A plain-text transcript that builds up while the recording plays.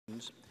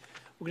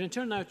We're going to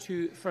turn now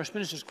to First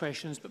Minister's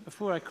questions, but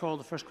before I call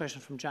the first question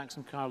from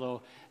Jackson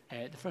Carlaw,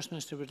 the First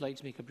Minister would like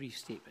to make a brief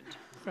statement.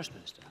 First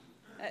Minister.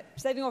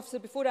 Presiding Officer,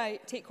 before I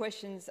take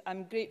questions,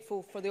 I'm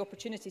grateful for the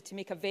opportunity to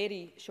make a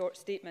very short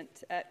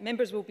statement.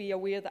 Members will be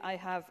aware that I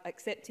have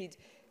accepted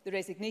the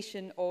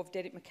resignation of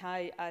Derek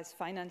Mackay as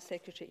Finance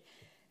Secretary.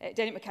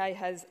 Derek Mackay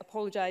has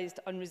apologised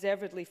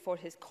unreservedly for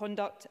his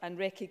conduct and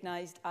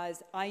recognised,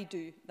 as I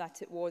do,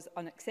 that it was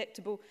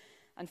unacceptable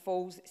and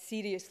falls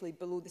seriously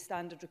below the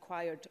standard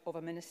required of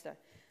a minister.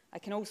 I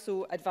can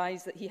also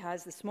advise that he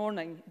has this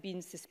morning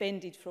been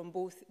suspended from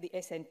both the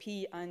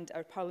SNP and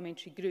our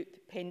parliamentary group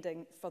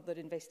pending further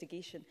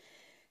investigation.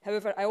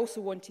 However, I also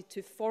wanted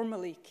to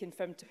formally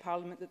confirm to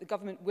Parliament that the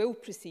Government will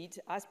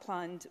proceed as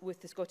planned with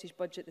the Scottish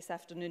Budget this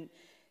afternoon.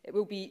 It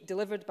will be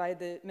delivered by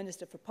the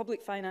Minister for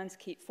Public Finance,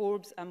 Kate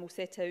Forbes, and will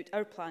set out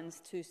our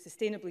plans to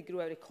sustainably grow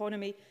our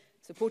economy,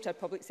 support our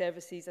public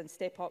services and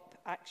step up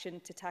action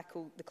to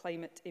tackle the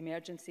climate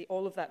emergency.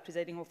 All of that,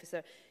 Presiding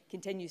Officer,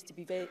 continues to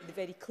be the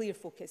very clear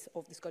focus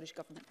of the Scottish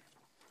Government.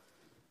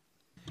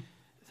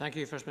 Thank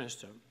you, First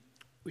Minister.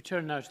 We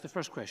turn now to the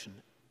first question.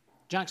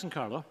 Jackson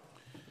Carlaw.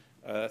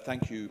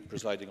 Thank you,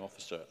 Presiding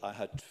Officer. I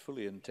had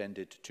fully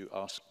intended to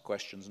ask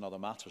questions on other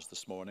matters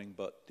this morning,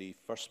 but the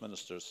First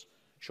Minister's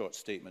short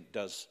statement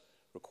does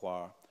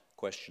require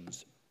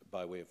questions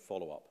by way of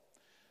follow-up.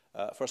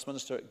 First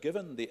Minister,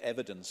 given the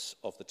evidence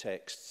of the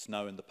texts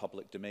now in the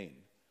public domain,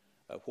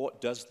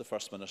 what does the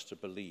First Minister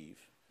believe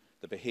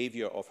the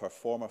behaviour of her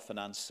former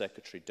Finance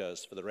Secretary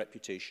does for the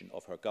reputation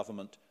of her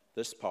government,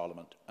 this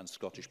Parliament and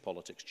Scottish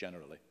politics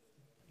generally?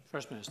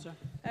 First Minister.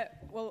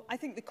 Well, I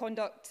think the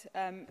conduct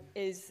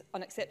is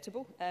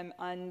unacceptable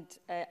and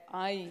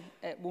I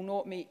will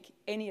not make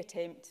any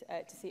attempt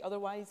to say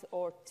otherwise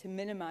or to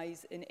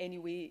minimise in any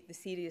way the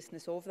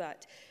seriousness of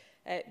that.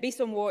 Based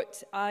on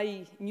what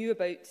I knew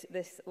about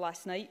this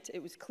last night,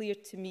 it was clear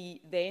to me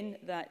then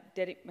that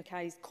Derek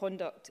Mackay's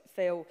conduct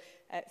fell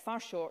far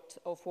short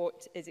of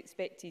what is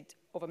expected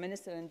of a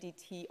minister. Indeed,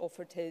 he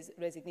offered his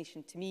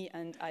resignation to me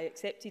and I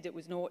accepted it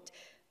was not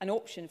an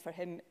option for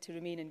him to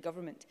remain in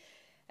government.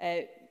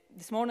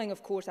 This morning,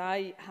 of course,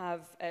 I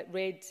have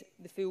read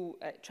the full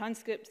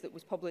transcript that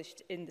was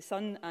published in The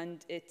Sun,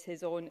 and it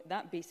is on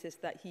that basis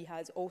that he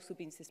has also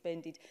been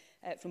suspended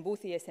from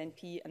both the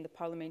SNP and the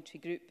parliamentary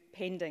group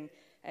pending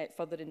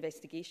further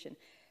investigation.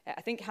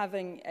 I think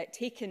having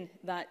taken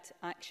that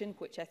action,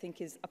 which I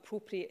think is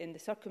appropriate in the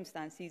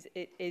circumstances,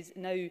 it is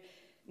now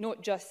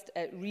not just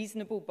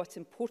reasonable but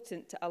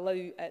important to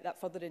allow that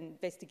further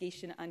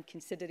investigation and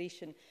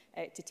consideration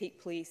to take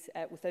place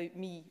without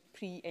me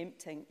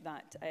pre-empting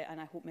that, and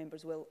I hope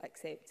members will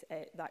accept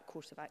that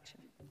course of action.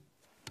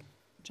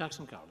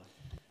 Jackson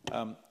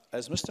Carlaw.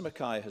 As Mr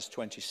Mackay has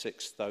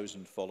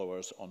 26,000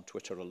 followers on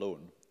Twitter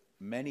alone,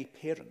 many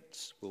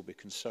parents will be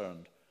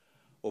concerned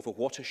over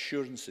what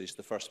assurances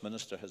the First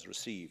Minister has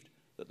received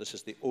that this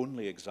is the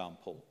only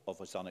example of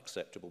his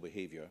unacceptable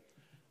behaviour,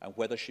 and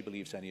whether she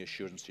believes any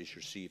assurances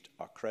received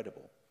are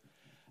credible.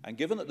 And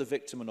given that the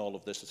victim in all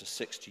of this is a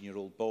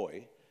 16-year-old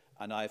boy,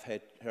 and I've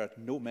heard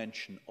no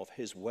mention of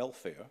his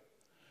welfare,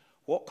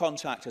 what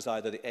contact has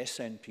either the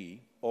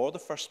SNP or the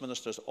First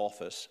Minister's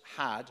office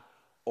had,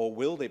 or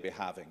will they be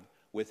having,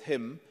 with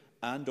him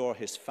and or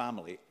his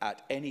family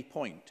at any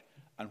point,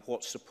 and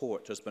what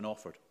support has been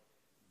offered?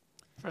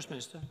 First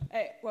Minister.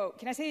 Well,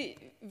 can I say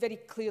very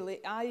clearly,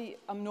 I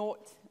am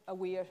not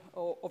aware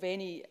of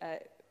any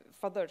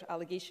further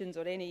allegations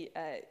or any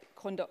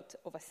conduct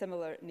of a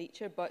similar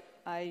nature, but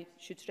I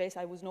should stress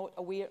I was not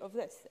aware of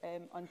this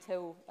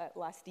until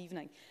last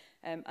evening.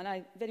 And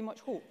I very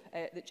much hope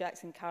that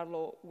Jackson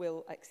Carlaw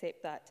will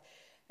accept that.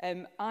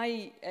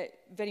 I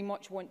very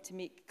much want to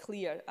make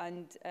clear,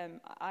 and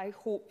I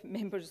hope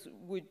members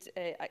would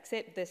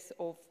accept this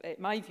of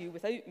my view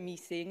without me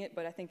saying it,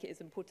 but I think it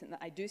is important that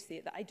I do say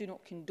it, that I do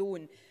not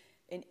condone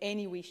in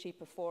any way,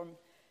 shape or form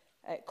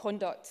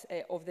conduct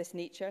of this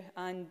nature,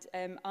 and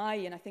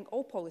I think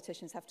all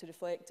politicians have to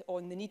reflect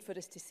on the need for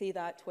us to say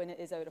that when it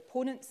is our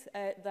opponents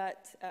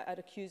that are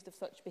accused of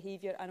such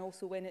behaviour, and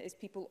also when it is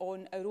people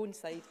on our own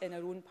side, in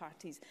our own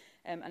parties,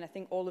 and I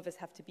think all of us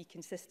have to be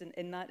consistent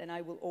in that, and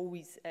I will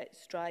always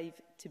strive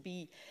to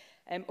be.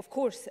 Of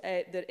course,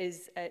 there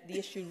is the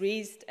issue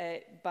raised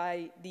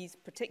by these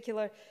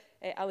particular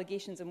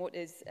allegations and what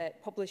is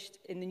published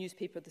in the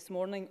newspaper this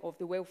morning of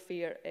the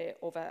welfare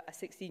of a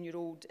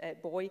 16-year-old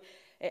boy.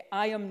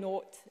 I am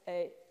not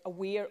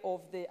aware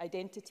of the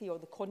identity or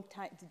the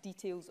contact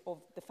details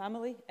of the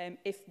family.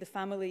 If the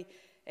family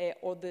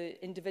or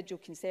the individual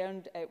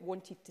concerned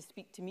wanted to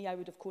speak to me, I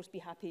would of course be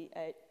happy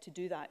to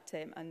do that,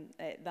 and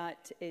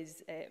that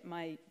is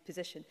my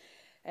position.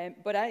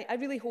 But I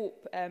really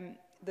hope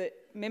that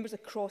members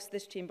across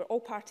this chamber, all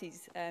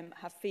parties,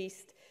 have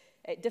faced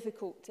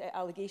difficult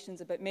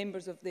allegations about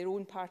members of their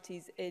own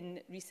parties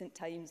in recent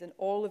times, and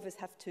all of us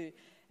have to,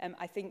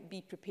 I think, be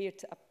prepared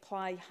to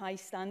apply high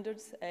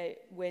standards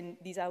when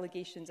these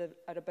allegations are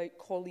about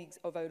colleagues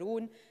of our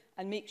own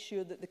and make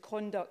sure that the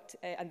conduct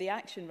and the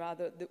action,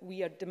 rather, that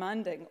we are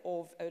demanding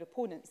of our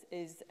opponents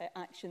is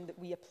action that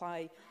we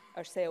apply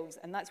ourselves.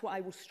 And that's what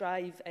I will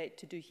strive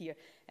to do here.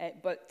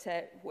 But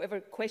whatever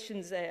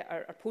questions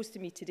are posed to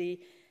me today,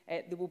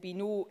 there will be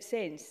no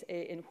sense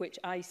in which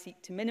I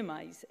seek to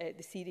minimise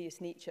the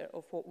serious nature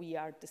of what we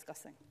are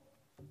discussing.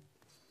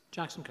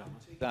 Jackson Carroll.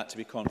 That to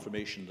be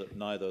confirmation that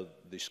neither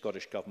the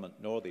Scottish Government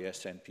nor the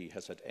SNP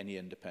has had any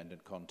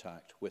independent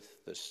contact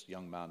with this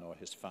young man or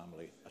his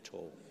family at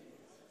all,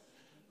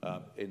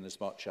 in as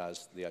much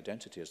as the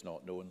identity is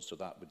not known, so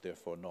that would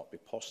therefore not be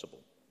possible.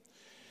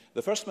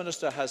 The First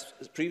Minister has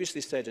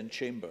previously said in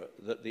Chamber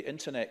that the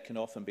internet can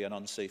often be an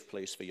unsafe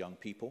place for young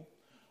people.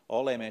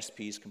 All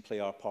MSPs can play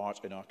our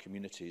part in our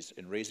communities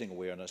in raising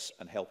awareness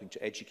and helping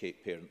to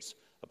educate parents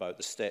about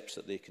the steps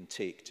that they can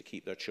take to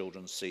keep their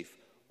children safe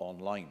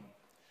online.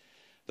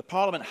 The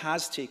Parliament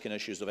has taken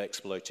issues of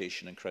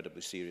exploitation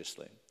incredibly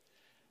seriously.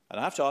 And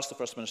I have to ask the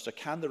First Minister,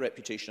 can the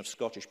reputation of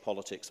Scottish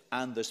politics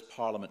and this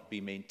Parliament be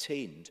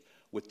maintained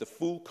with the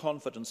full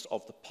confidence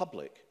of the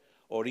public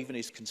or even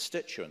his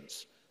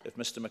constituents if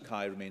Mr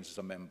Mackay remains as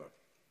a member?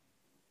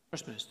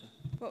 First Minister.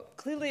 Well,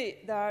 clearly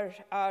there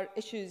are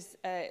issues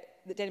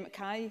that Derek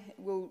Mackay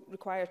will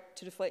require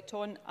to reflect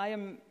on. I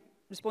am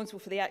responsible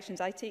for the actions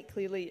I take,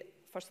 clearly,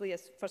 firstly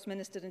as First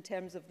Minister in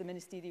terms of the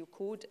Ministerial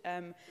Code.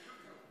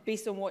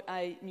 Based on what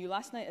I knew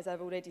last night, as I've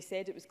already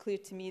said, it was clear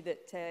to me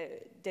that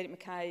Derek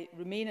Mackay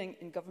remaining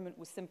in government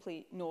was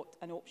simply not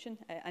an option.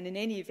 And in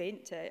any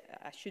event,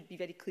 I should be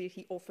very clear,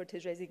 he offered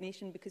his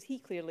resignation because he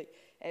clearly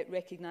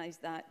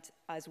recognised that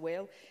as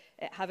well.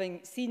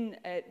 Having seen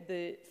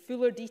the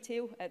fuller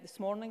detail this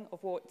morning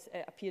of what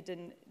appeared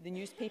in the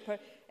newspaper,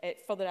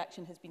 further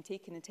action has been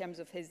taken in terms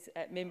of his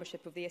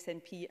membership of the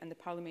SNP and the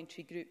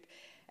parliamentary group.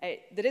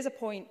 There is a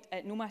point,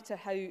 no matter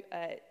how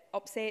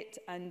upset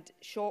and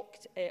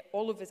shocked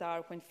all of us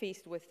are when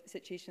faced with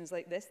situations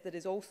like this, there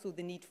is also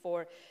the need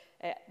for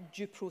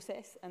due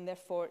process, and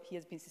therefore he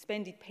has been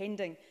suspended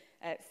pending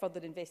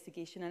further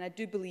investigation. And I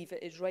do believe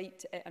it is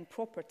right and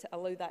proper to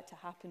allow that to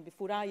happen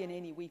before I in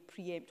any way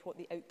preempt what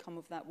the outcome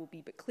of that will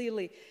be. But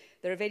clearly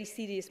there are very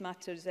serious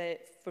matters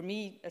for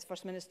me as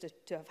First Minister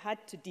to have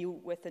had to deal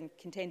with and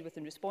contend with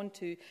and respond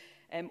to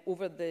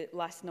over the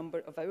last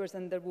number of hours,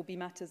 and there will be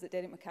matters that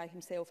Derek Mackay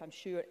himself, I'm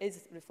sure,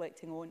 is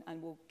reflecting on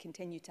and will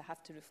continue to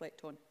have to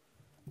reflect on.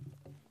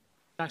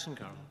 Jackson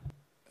Carroll.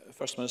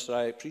 First Minister,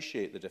 I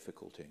appreciate the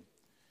difficulty,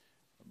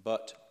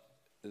 but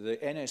the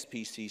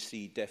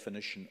NSPCC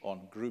definition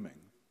on grooming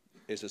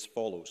is as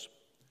follows.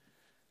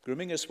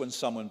 Grooming is when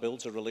someone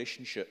builds a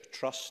relationship,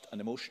 trust and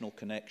emotional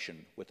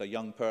connection with a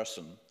young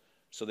person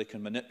so they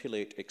can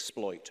manipulate,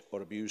 exploit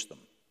or abuse them.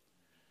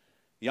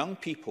 Young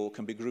people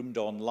can be groomed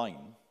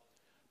online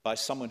by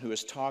someone who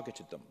has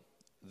targeted them.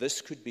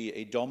 This could be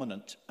a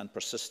dominant and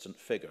persistent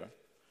figure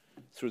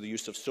through the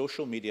use of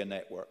social media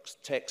networks,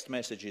 text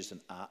messages and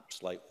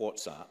apps like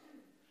WhatsApp.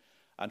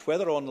 And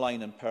whether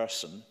online in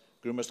person,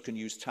 groomers can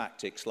use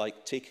tactics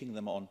like taking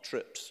them on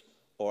trips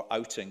or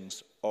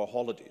outings or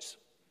holidays.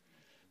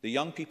 The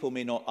young people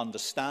may not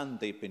understand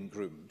they've been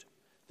groomed.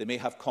 They may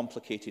have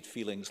complicated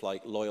feelings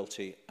like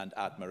loyalty and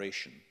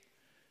admiration.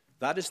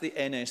 That is the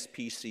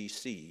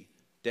NSPCC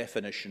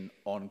definition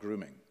on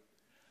grooming.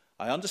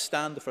 I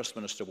understand the First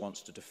Minister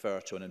wants to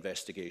defer to an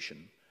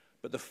investigation,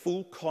 but the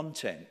full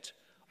content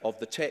of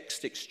the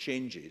text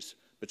exchanges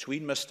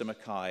between Mr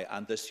Mackay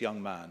and this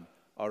young man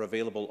are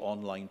available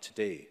online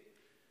today.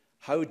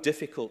 How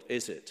difficult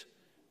is it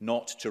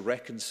not to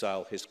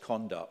reconcile his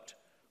conduct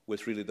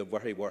with really the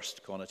very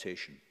worst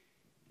connotation?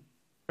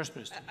 First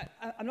Minister.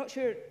 I'm not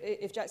sure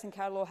if Jackson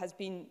Carlow has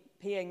been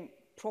paying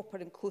proper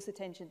and close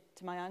attention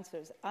to my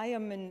answers. I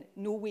am in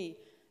no way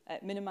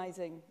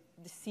minimising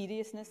the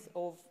seriousness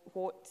of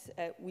what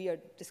we are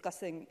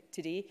discussing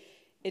today.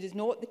 It is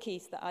not the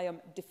case that I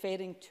am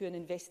deferring to an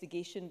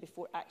investigation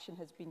before action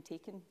has been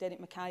taken. Derek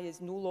Mackay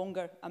is no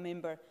longer a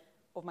member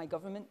of my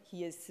government.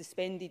 He is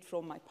suspended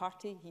from my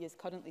party. He is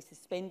currently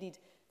suspended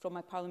from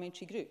my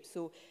parliamentary group.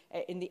 So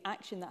in the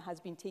action that has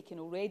been taken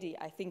already,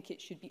 I think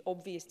it should be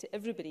obvious to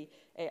everybody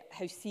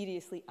how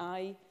seriously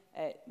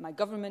my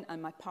government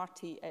and my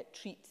party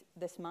treat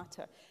this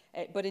matter.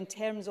 But in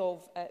terms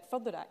of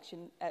further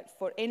action,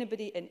 for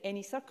anybody in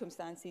any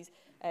circumstances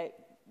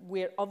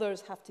where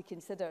others have to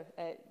consider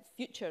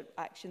future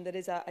action, there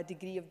is a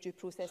degree of due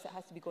process that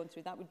has to be gone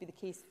through. That would be the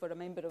case for a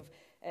member of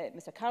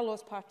Mr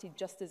Carlow's party,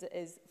 just as it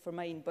is for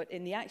mine. But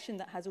in the action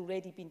that has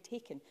already been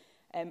taken,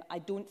 I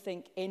don't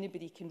think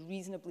anybody can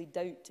reasonably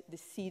doubt the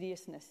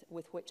seriousness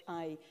with which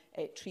I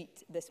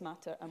treat this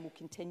matter and will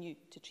continue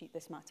to treat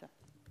this matter.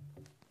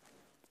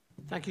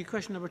 Thank you.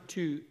 Question number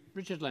 2,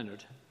 Richard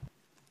Leonard.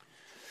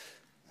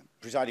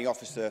 Presiding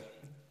Officer,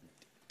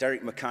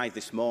 Derek Mackay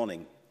this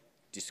morning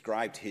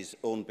described his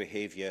own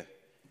behaviour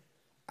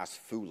as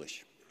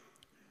foolish.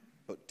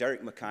 But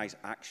Derek Mackay's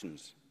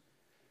actions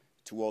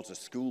towards a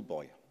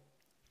schoolboy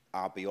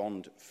are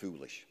beyond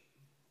foolish.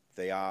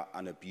 They are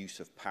an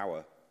abuse of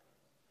power.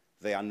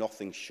 They are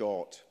nothing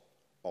short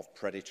of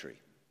predatory.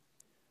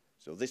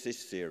 So this is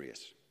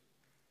serious.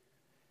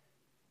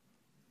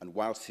 And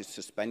whilst his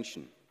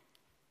suspension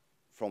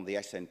from the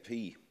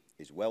SNP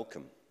is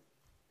welcome,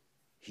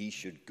 he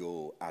should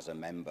go as a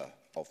member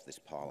of this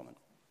Parliament.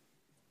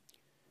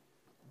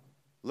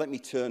 Let me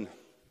turn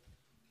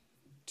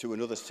to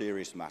another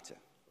serious matter.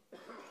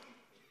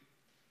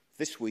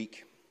 This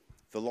week,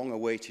 the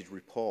long-awaited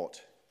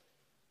report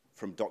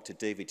from Dr.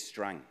 David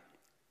Strang,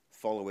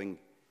 following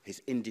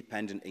his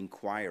independent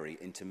inquiry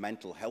into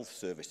mental health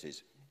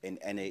services in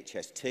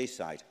NHS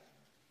Tayside,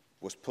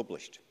 was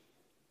published.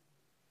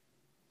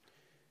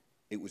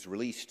 It was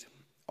released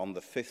on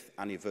the 5th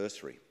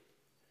anniversary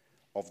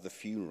of the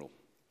funeral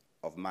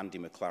of Mandy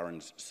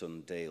McLaren's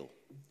son Dale.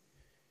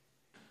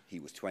 He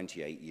was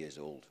 28 years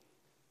old.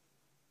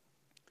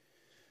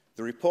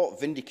 The report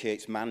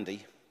vindicates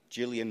Mandy,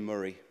 Gillian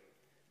Murray,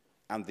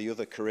 and the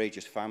other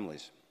courageous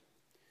families.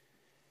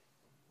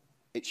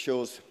 It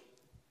shows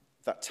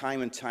that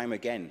time and time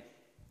again,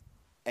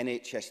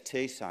 NHS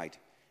Tayside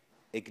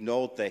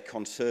ignored their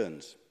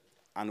concerns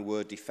and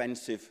were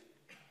defensive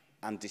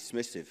and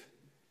dismissive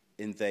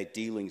in their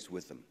dealings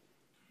with them.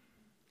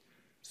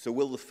 So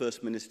will the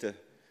First Minister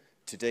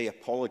today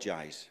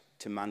apologise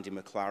to Mandy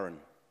McLaren,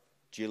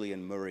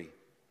 Gillian Murray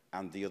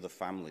and the other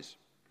families?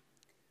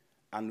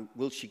 And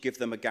will she give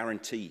them a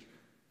guarantee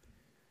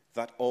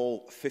that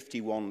all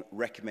 51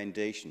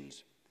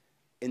 recommendations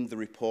in the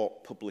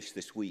report published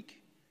this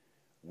week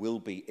will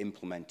be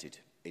implemented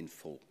in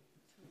full?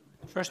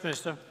 First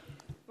Minister.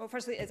 Well,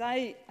 firstly, as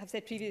I have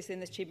said previously in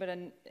this chamber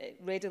and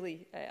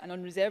readily and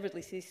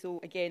unreservedly say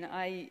so again,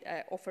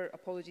 I offer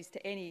apologies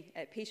to any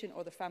patient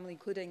or the family,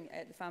 including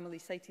the family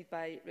cited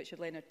by Richard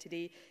Leonard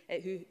today,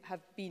 who have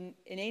been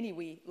in any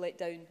way let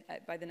down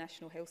by the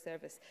National Health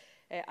Service.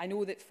 I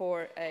know that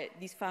for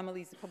these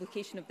families, the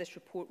publication of this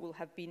report will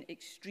have been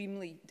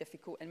extremely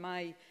difficult, and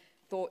my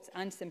thoughts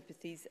and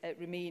sympathies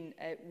remain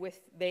with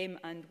them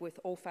and with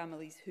all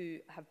families who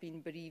have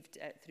been bereaved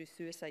through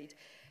suicide.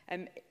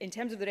 In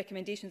terms of the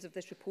recommendations of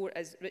this report,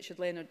 as Richard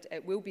Leonard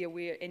will be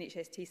aware,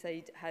 NHS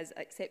Tayside has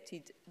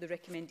accepted the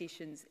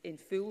recommendations in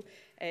full.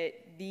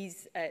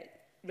 These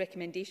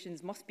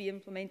recommendations must be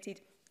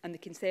implemented, and the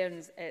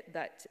concerns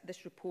that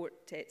this report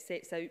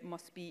sets out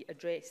must be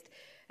addressed.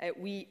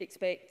 We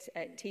expect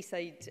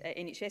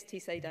NHS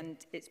Tayside and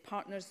its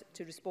partners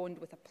to respond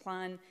with a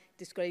plan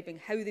describing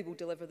how they will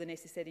deliver the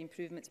necessary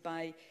improvements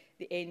by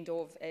the end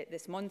of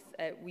this month.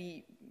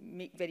 We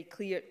make very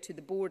clear to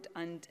the board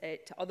and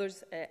to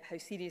others how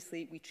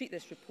seriously we treat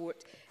this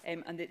report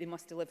and that they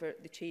must deliver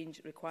the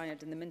change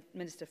required. And the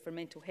Minister for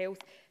Mental Health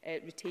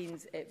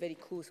retains very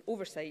close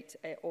oversight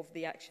of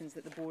the actions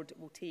that the board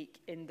will take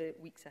in the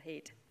weeks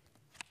ahead.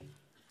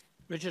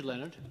 Richard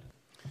Leonard.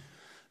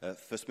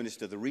 First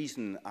Minister, the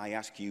reason I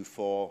ask you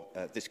for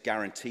this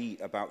guarantee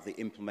about the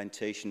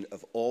implementation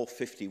of all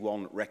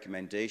 51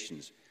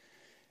 recommendations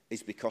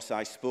is because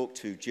I spoke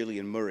to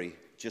Gillian Murray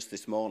just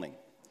this morning,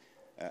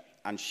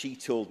 and she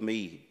told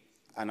me,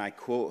 and I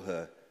quote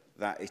her,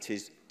 that it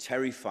is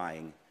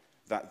terrifying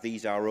that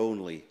these are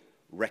only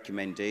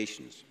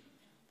recommendations.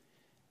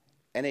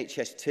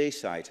 NHS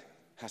Tayside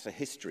has a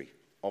history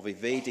of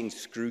evading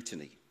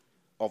scrutiny,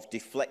 of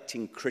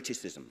deflecting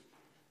criticism,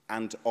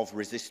 and of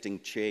resisting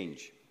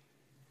change.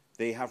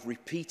 They have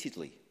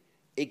repeatedly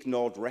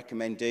ignored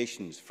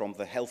recommendations from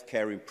the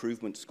Healthcare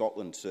Improvement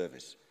Scotland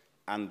Service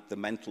and the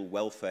Mental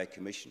Welfare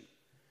Commission.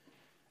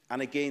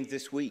 And again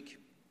this week,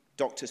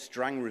 Dr.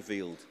 Strang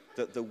revealed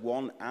that the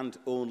one and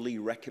only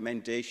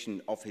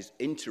recommendation of his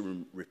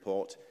interim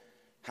report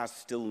has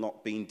still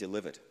not been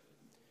delivered.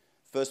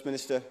 First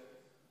Minister,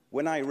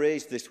 when I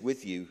raised this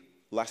with you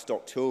last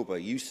October,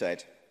 you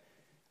said,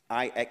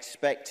 "I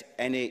expect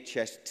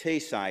NHS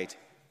Tayside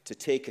to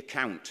take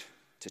account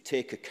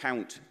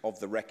of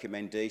the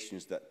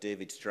recommendations that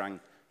David Strang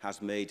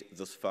has made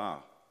thus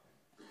far."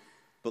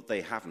 But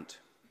they haven't.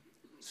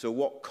 So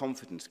what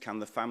confidence can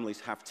the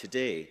families have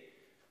today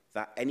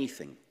that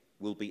anything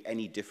will be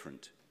any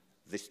different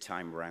this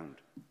time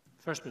round?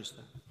 First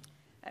Minister.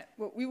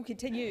 Well, we will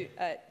continue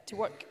to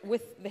work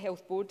with the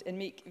Health Board and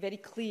make very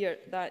clear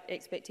that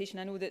expectation.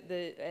 I know that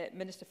the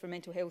Minister for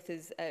Mental Health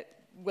is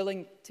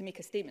willing to make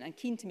a statement and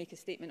keen to make a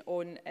statement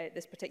on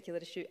this particular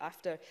issue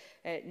after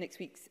next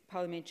week's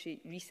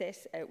parliamentary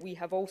recess. We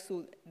have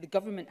also, the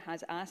government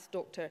has asked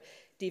Dr.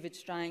 David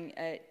Strang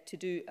to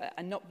do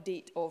an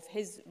update of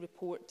his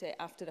report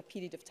after a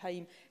period of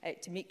time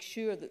to make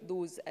sure that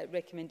those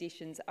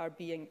recommendations are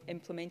being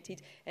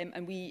implemented,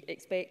 and we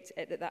expect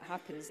that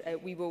happens.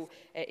 We will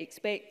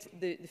expect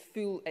the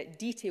full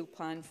detailed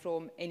plan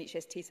from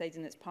NHS Tayside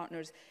and its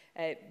partners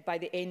by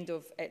the end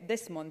of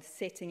this month,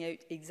 setting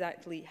out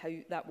exactly how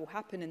that will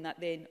happen, and that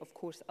then of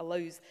course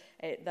allows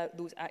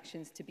those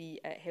actions to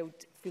be held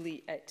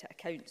fully to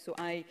account. So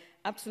I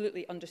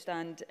absolutely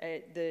understand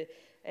the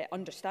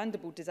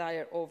understandable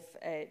desire of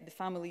the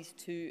families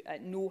to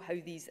know how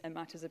these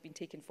matters have been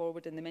taken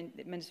forward, and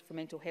the Minister for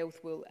Mental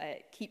Health will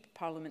keep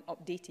Parliament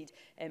updated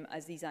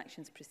as these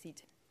actions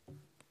proceed.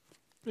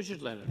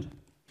 Richard Leonard.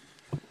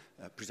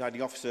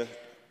 Presiding Officer,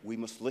 we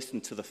must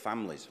listen to the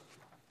families.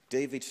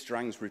 David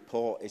Strang's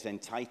report is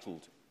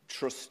entitled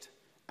 "Trust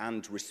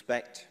and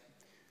respect.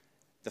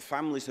 The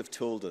families have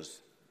told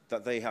us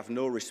that they have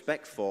no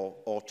respect for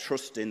or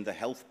trust in the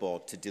Health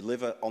Board to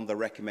deliver on the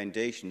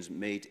recommendations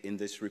made in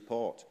this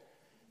report.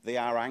 They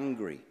are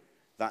angry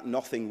that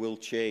nothing will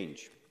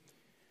change.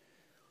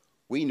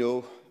 We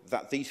know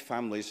that these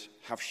families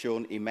have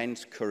shown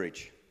immense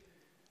courage.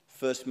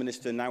 First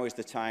Minister, now is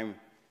the time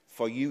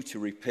for you to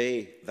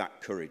repay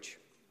that courage.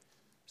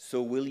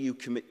 So will you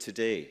commit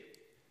today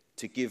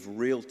to give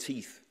real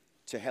teeth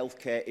to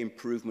Healthcare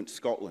Improvement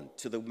Scotland,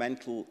 to the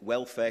Mental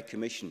Welfare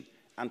Commission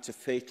and to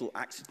fatal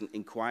accident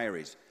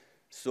inquiries,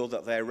 so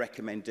that their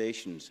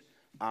recommendations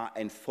are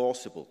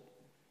enforceable?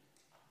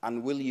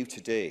 And will you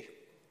today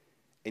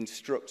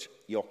instruct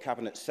your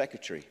Cabinet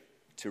Secretary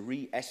to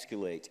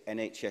re-escalate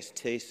NHS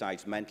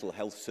Tayside's mental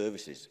health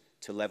services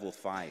to level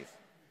 5,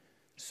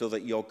 so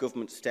that your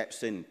government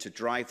steps in to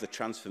drive the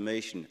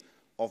transformation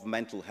of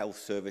mental health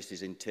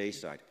services in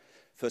Tayside?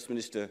 First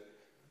Minister,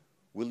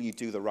 will you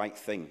do the right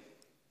thing?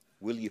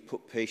 Will you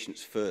put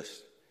patients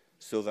first,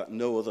 so that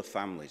no other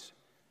families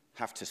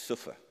have to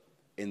suffer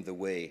in the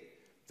way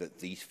that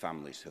these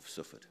families have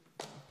suffered?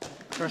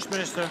 First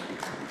Minister.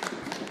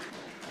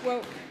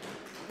 Well,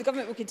 the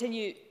Government will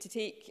continue to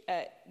take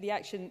the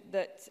action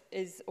that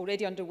is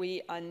already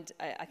underway and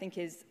I think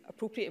is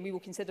appropriate, and we will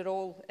consider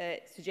all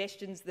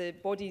suggestions. The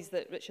bodies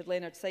that Richard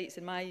Leonard cites,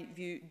 in my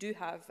view, do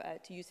have,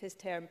 to use his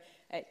term,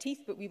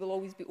 teeth, but we will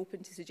always be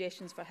open to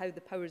suggestions for how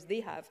the powers they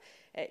have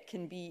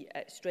can be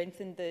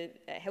strengthened. The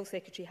Health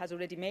Secretary has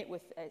already met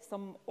with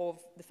some of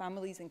the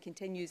families and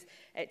continues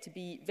to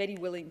be very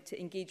willing to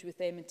engage with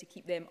them and to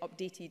keep them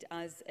updated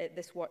as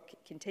this work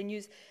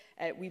continues.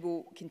 We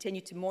will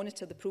continue to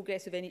monitor the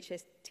progress of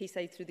NHS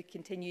Tayside through the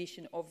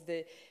continuation of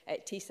the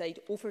Tayside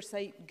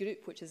Oversight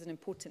Group, which is an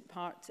important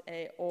part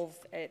of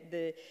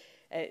the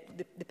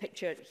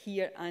picture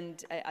here.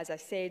 And as I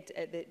said,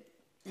 the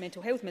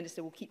Mental Health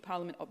Minister will keep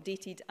Parliament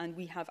updated, and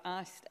we have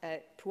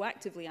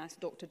proactively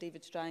asked Dr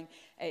David Strang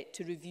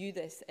to review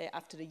this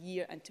after a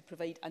year and to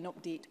provide an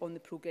update on the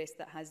progress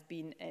that has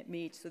been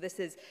made. So this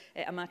is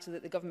a matter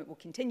that the Government will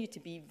continue to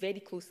be very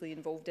closely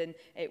involved in,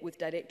 with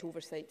direct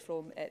oversight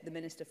from the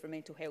Minister for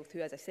Mental Health, who,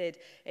 as I said,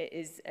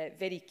 is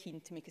very keen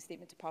to make a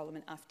statement to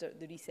Parliament after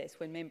the recess,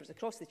 when members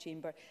across the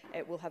Chamber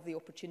will have the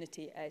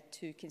opportunity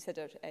to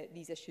consider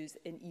these issues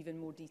in even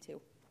more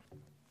detail.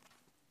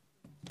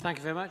 Thank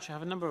you very much. I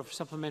have a number of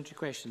supplementary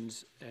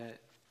questions.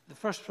 The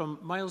first from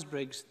Miles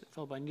Briggs,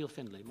 followed by Neil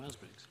Findlay. Miles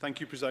Briggs.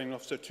 Thank you, Presiding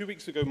Officer. 2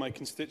 weeks ago, my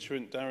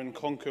constituent Darren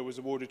Conker was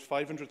awarded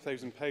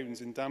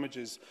 £500,000 in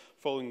damages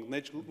following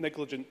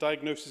negligent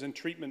diagnosis and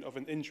treatment of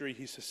an injury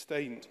he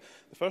sustained.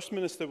 The First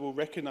Minister will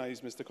recognise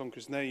Mr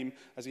Conker's name,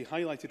 as he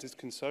highlighted his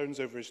concerns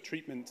over his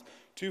treatment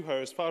to her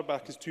as far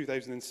back as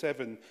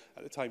 2007,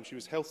 at the time she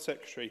was Health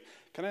Secretary.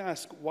 Can I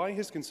ask why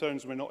his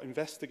concerns were not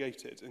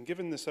investigated? And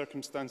given the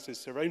circumstances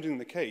surrounding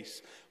the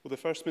case, will the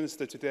First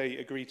Minister today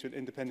agree to an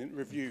independent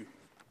review?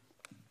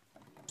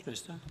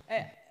 Minister.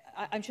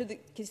 I'm sure the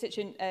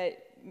constituent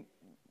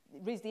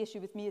raised the issue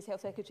with me as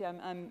Health Secretary.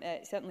 I'm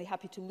certainly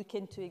happy to look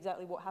into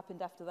exactly what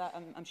happened after that.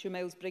 I'm sure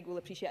Miles Briggs will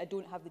appreciate I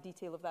don't have the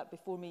detail of that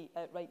before me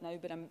right now,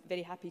 but I'm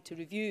very happy to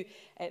review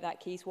that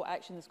case, what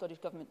action the Scottish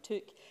Government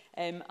took,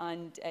 and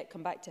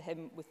come back to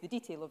him with the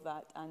detail of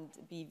that, and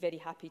be very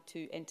happy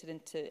to enter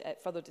into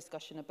further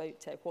discussion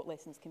about what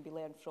lessons can be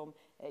learned from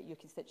your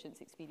constituents'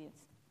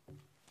 experience.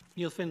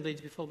 Neil Findlay,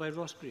 to be followed by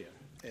Ross Greer.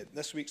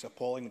 This week's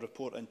appalling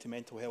report into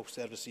mental health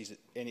services at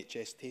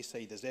NHS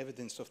Tayside is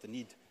evidence of the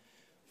need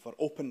for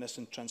openness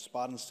and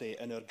transparency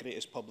in our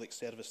greatest public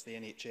service, the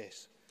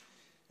NHS.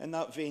 In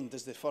that vein,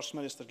 does the First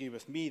Minister agree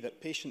with me that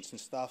patients and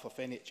staff of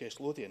NHS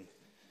Lothian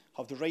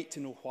have the right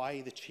to know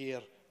why the chair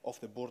of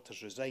the board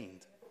has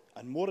resigned,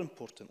 and more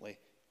importantly,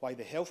 why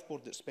the health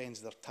board that spends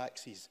their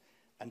taxes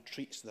and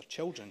treats their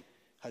children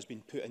has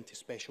been put into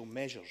special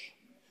measures?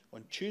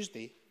 On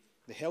Tuesday,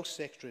 the Health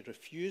Secretary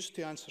refused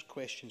to answer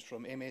questions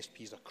from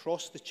MSPs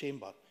across the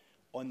chamber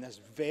on this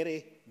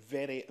very,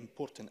 very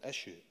important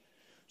issue.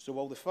 So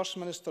will the First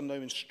Minister now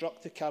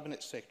instruct the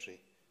Cabinet Secretary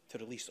to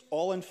release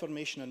all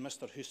information on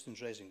Mr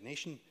Houston's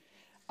resignation,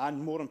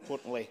 and more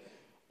importantly,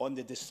 on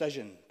the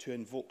decision to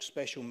invoke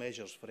special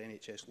measures for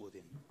NHS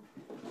Lothian?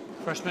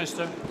 First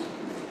Minister.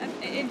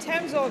 In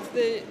terms of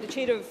the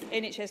chair of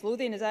NHS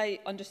Lothian, as I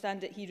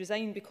understand it, he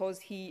resigned because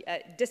he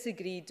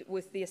disagreed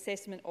with the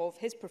assessment of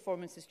his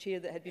performance as chair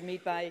that had been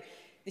made by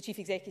the Chief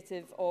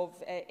Executive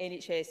of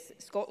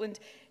NHS Scotland.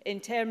 In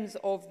terms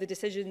of the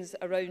decisions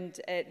around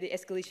the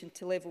escalation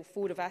to level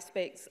 4 of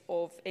aspects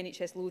of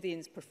NHS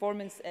Lothian's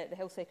performance, the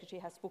Health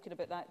Secretary has spoken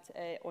about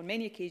that on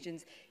many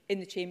occasions in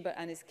the Chamber,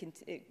 and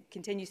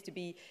continues to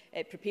be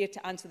prepared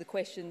to answer the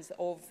questions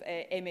of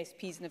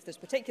MSPs. And if there's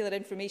particular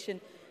information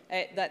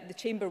that the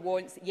Chamber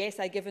wants, yes,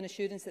 I give an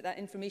assurance that that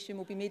information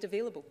will be made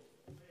available.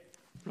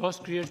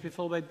 Ross Greer, to be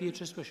followed by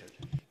Beatrice Wishart.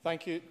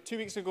 Thank you. 2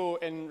 weeks ago,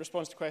 in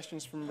response to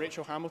questions from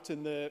Rachel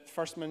Hamilton, the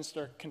First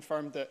Minister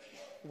confirmed that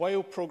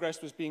while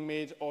progress was being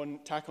made on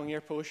tackling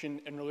air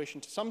pollution in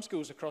relation to some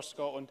schools across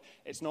Scotland,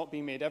 it's not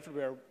being made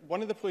everywhere.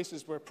 One of the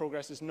places where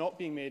progress is not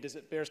being made is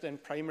at Bearsden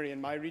Primary in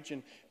my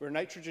region, where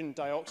nitrogen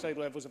dioxide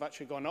levels have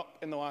actually gone up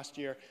in the last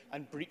year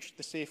and breached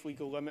the safe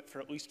legal limit for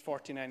at least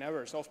 49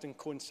 hours, often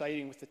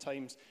coinciding with the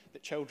times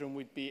that children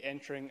would be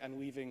entering and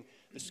leaving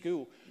the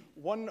school.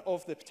 One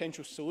of the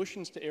potential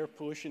solutions to air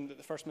pollution that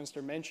the First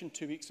Minister mentioned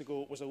 2 weeks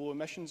ago was a low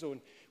emission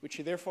zone. Would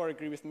she therefore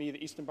agree with me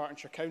that Eastern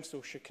Bartonshire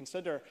Council should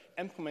consider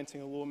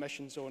implementing a low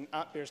emission zone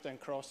at Bearsden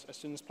Cross as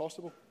soon as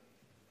possible?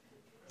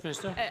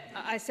 Minister.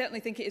 I certainly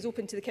think it is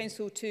open to the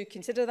Council to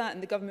consider that,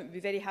 and the Government would be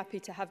very happy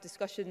to have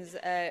discussions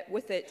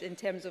with it in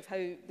terms of how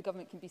the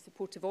Government can be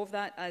supportive of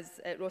that.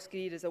 As Ross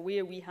Greer is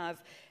aware, we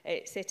have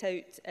set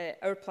out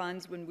our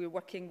plans when we're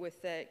working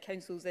with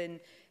councils in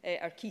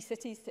our key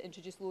cities to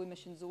introduce low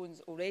emission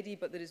zones already,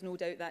 but there is no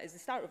doubt that is the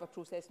start of a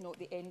process, not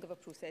the end of a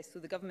process. So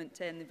the Government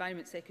and the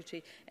Environment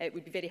Secretary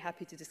would be very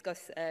happy to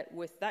discuss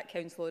with that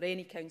council or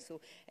any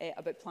council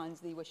about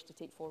plans they wish to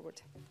take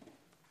forward.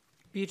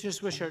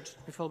 Beatrice Wishart,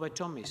 followed by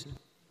Tom Mason.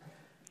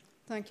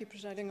 Thank you,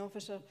 Presiding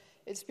Officer.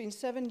 It's been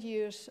 7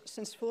 years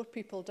since 4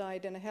 people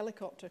died in a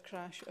helicopter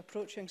crash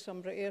approaching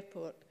Sunbury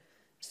Airport.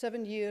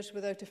 7 years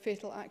without a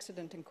fatal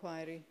accident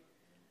inquiry.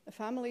 The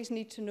families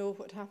need to know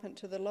what happened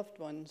to their loved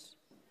ones.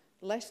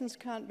 Lessons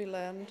can't be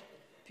learned,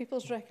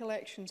 people's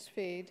recollections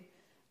fade,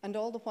 and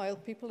all the while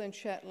people in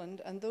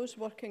Shetland and those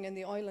working in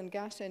the oil and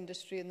gas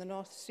industry in the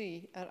North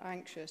Sea are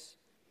anxious.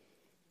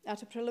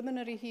 At a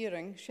preliminary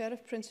hearing,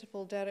 Sheriff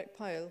Principal Derek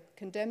Pyle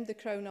condemned the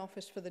Crown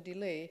Office for the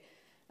delay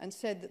and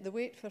said that the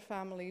wait for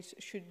families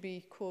should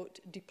be, quote,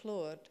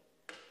 deplored.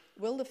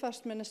 Will the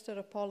First Minister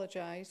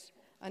apologise?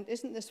 And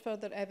isn't this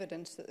further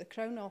evidence that the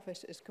Crown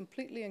Office is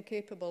completely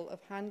incapable of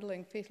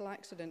handling fatal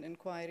accident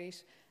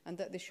inquiries and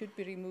that they should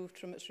be removed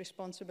from its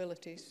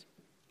responsibilities?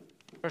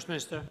 First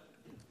Minister.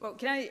 Well,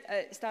 can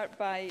I start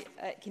by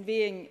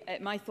conveying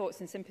my thoughts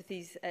and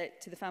sympathies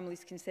to the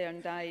families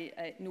concerned.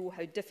 I know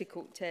how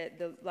difficult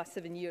the last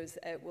 7 years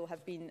will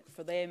have been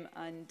for them,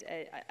 and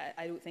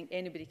I don't think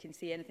anybody can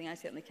say anything, I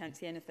certainly can't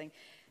say anything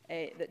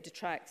that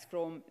detracts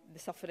from the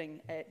suffering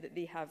that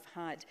they have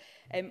had.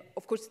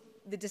 Of course,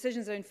 the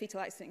decisions around fatal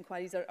accident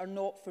inquiries are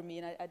not for me,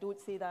 and I don't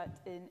say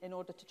that in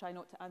order to try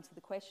not to answer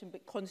the question,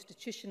 but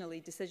constitutionally,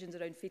 decisions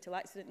around fatal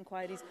accident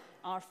inquiries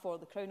are for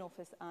the Crown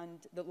Office and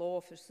the Law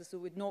Office, so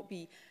it would not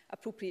be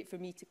appropriate for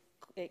me to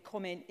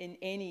comment in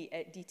any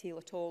detail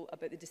at all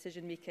about the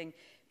decision-making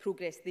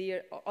progress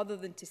there, other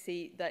than to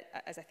say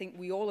that, as I think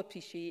we all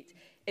appreciate,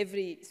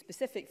 every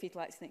specific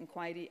fatal accident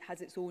inquiry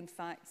has its own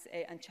facts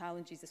and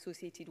challenges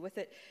associated with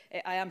it.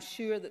 I am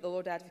sure that the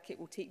Lord Advocate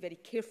will take very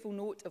careful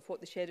note of what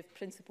the Sheriff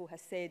Principal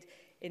has said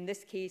in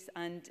this case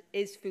and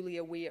is fully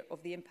aware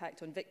of the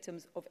impact on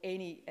victims of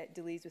any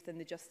delays within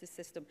the justice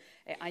system.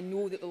 I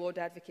know that the Lord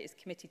Advocate is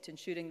committed to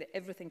ensuring that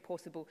everything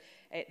possible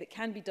that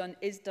can be done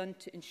is done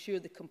to ensure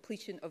the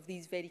completion of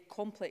these very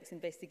complex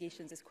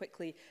investigations as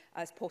quickly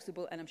as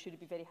possible, and I'm sure he'd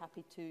be very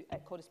happy to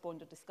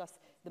correspond or discuss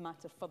the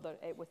matter further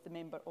with the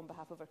member on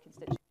behalf of our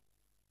constituents.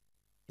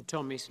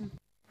 Tom Mason.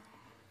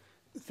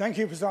 Thank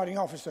you, Presiding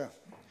Officer.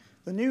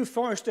 The new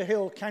Forester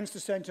Hill Cancer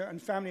Centre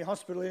and Family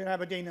Hospital in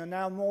Aberdeen are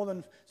now more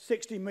than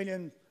 60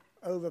 million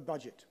over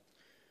budget.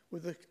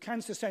 With the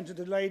Cancer Centre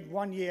delayed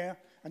 1 year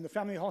and the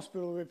Family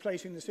Hospital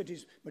replacing the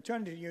city's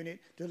maternity unit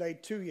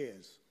delayed 2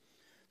 years.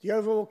 The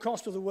overall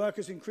cost of the work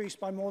has increased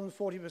by more than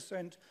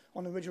 40%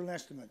 on original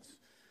estimates.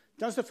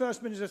 Does the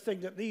First Minister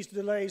think that these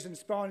delays and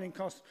spiralling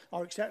costs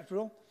are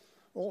acceptable?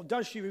 Or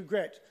does she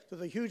regret that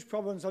the huge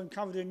problems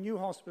uncovered in new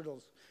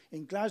hospitals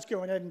in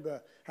Glasgow and Edinburgh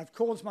have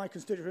caused my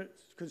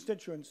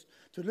constituents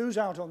to lose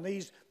out on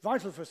these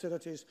vital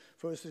facilities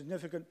for a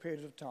significant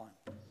period of time?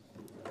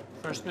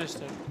 First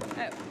Minister.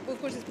 Well,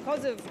 of course, it's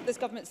because of this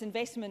Government's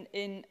investment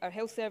in our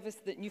health service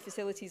that new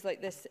facilities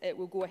like this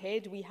will go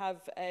ahead. We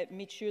have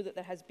made sure that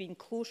there has been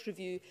close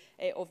review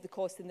of the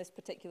cost in this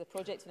particular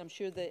project, and I'm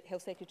sure the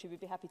Health Secretary would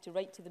be happy to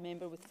write to the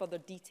member with further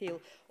detail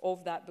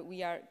of that. But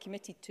we are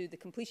committed to the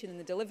completion and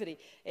the delivery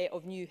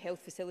of new health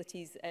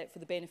facilities for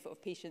the benefit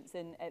of patients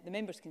in the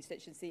member's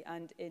constituency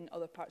and in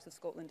other parts of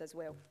Scotland as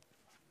well.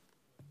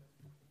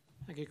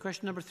 Thank you.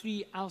 Question number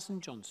 3,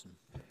 Alison Johnson.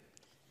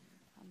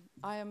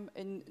 I am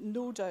in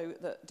no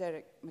doubt that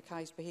Derek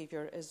Mackay's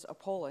behaviour is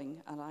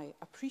appalling, and I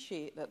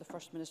appreciate that the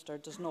First Minister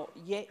does not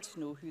yet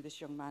know who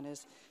this young man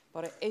is,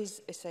 but it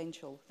is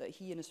essential that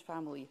he and his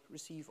family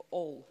receive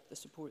all the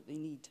support they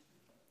need.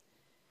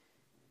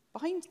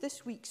 Behind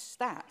this week's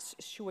stats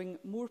showing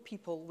more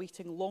people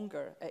waiting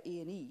longer at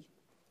A&E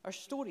are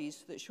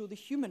stories that show the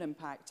human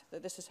impact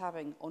that this is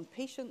having on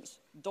patients,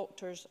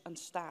 doctors and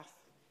staff.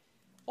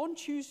 On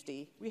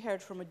Tuesday, we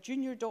heard from a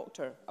junior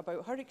doctor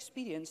about her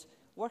experience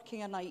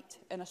working a night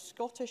in a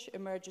Scottish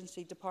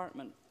emergency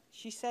department.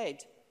 She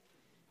said,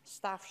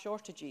 staff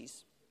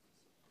shortages.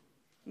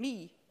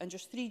 Me and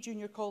just 3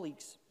 junior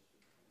colleagues.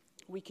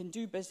 We can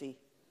do busy,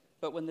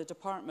 but when the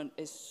department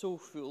is so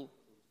full.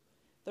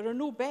 There are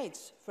no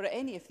beds for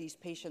any of these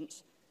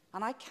patients,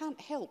 and I can't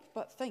help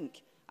but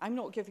think I'm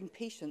not giving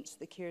patients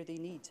the care they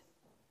need.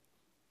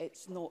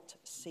 it's not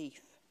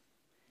safe.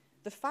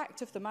 The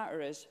fact of the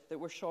matter is that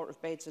we're short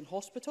of beds in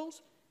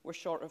hospitals, we're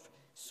short of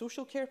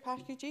social care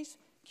packages,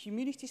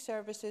 community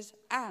services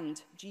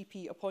and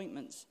GP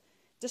appointments.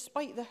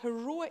 Despite the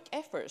heroic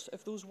efforts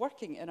of those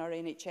working in our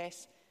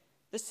NHS,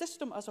 the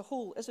system as a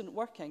whole isn't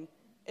working,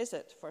 is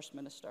it, First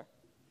Minister?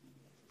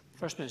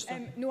 First Minister.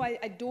 No,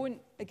 I don't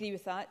agree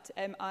with that.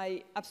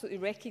 I absolutely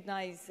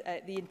recognise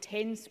the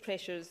intense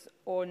pressures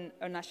on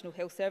our National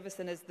Health Service,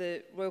 and as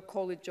the Royal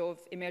College of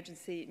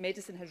Emergency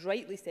Medicine has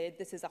rightly said,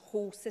 this is a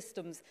whole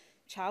systems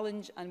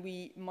challenge, and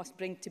we must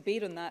bring to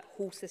bear on that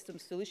whole system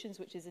solutions,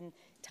 which is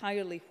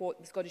entirely what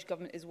the Scottish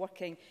Government is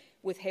working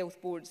with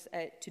health boards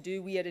to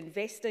do. We are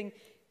investing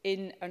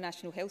in our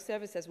National Health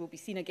Service, as will be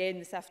seen again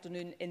this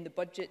afternoon in the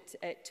budget,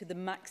 to the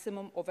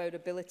maximum of our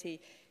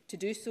ability to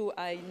do so.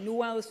 I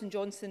know Alison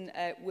Johnson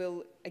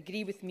will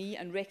agree with me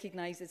and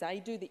recognise, as I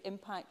do, the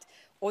impact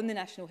on the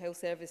National Health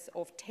Service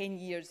of 10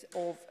 years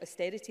of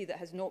austerity that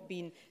has not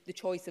been the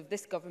choice of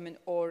this government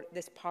or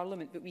this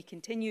Parliament. But we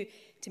continue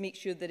to make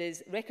sure there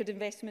is record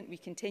investment. We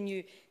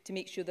continue to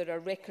make sure there are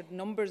record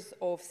numbers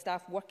of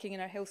staff working in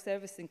our health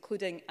service,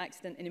 including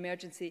accident and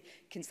emergency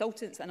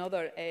consultants and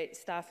other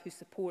staff who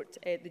support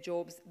the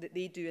jobs that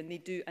they do, and they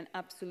do an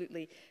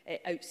absolutely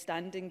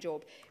outstanding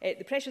job.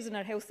 The pressures in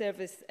our health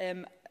service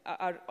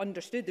are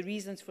understood. The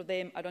reasons for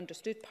them are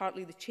understood,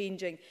 partly the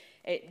changing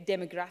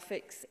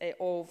demographics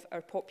of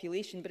our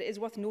population. But it is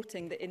worth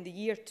noting that in the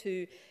year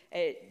to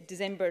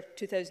December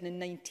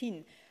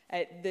 2019,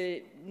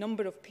 the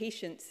number of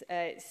patients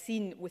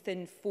seen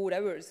within 4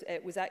 hours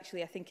was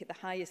actually, I think, at the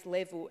highest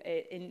level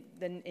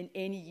than in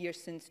any year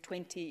since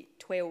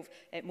 2012.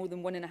 More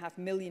than 1.5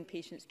 million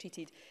patients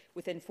treated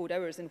within 4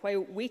 hours. And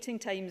while waiting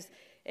times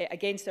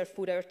against our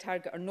 4-hour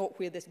target are not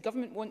where this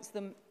government wants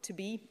them to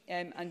be,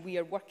 and we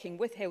are working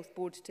with health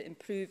boards to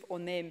improve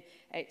on them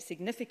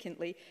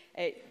significantly,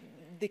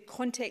 the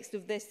context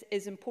of this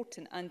is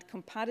important, and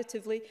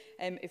comparatively,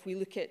 if we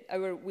look at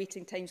our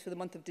waiting times for the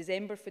month of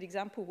December, for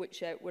example,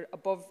 which were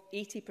above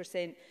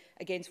 80%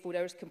 against 4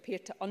 hours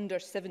compared to under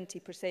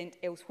 70%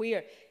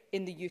 elsewhere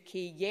in the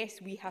UK,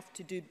 yes, we have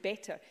to do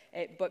better,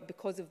 but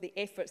because of the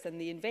efforts and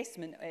the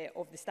investment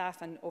of the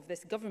staff and of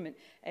this government,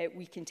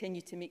 we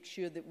continue to make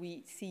sure that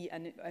we see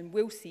and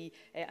will see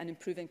an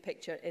improving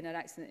picture in our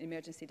accident and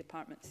emergency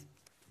departments.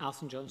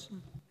 Alison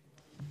Johnson.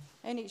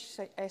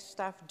 NHS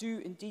staff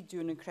do indeed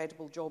do an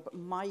incredible job, but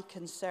my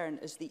concern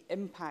is the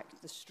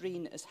impact the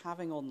strain is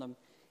having on them.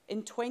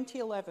 In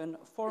 2011,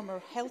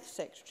 former Health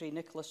Secretary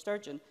Nicola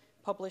Sturgeon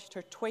published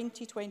her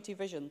 2020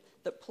 vision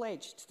that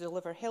pledged to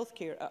deliver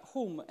healthcare at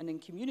home and in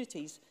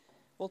communities.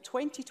 Well,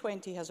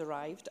 2020 has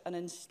arrived, and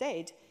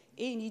instead,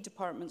 A&E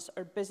departments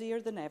are busier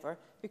than ever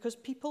because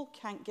people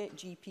can't get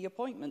GP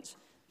appointments.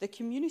 The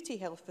community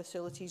health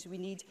facilities we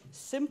need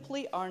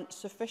simply aren't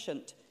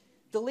sufficient.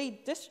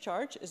 Delayed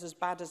discharge is as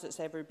bad as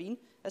it's ever been,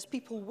 as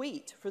people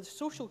wait for the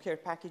social care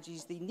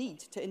packages they need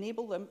to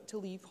enable them to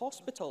leave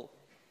hospital.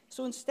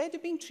 So instead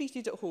of being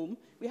treated at home,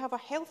 we have a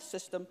health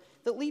system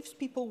that leaves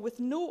people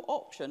with no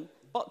option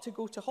but to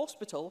go to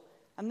hospital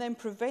and then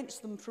prevents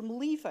them from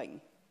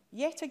leaving.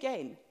 Yet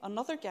again,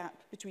 another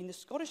gap between the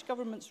Scottish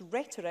Government's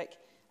rhetoric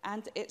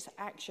and its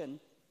action.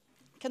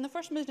 Can the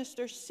First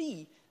Minister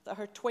see that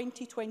her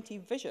 2020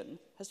 vision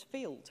has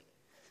failed?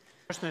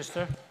 First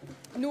Minister.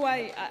 No,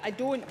 I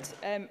don't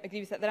agree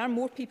with that. There are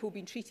more people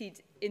being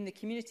treated in the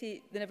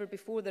community than ever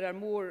before. There are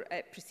more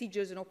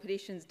procedures and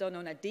operations done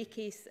on a day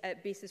case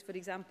basis, for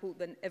example,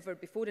 than ever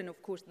before. And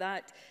of course,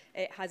 that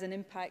has an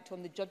impact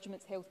on the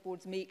judgments health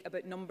boards make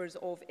about numbers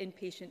of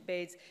inpatient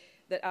beds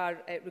that are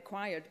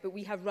required. But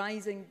we have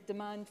rising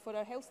demand for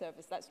our health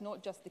service. That's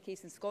not just the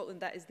case in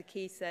Scotland. That is the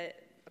case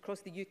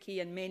across the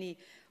UK and many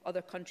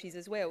other countries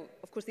as well.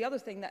 Of course, the other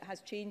thing that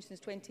has changed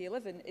since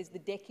 2011 is the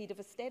decade of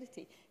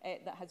austerity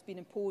that has been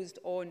imposed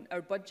on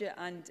our budget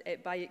and,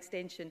 by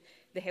extension,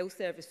 the health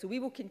service. So we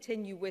will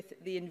continue with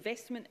the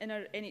investment in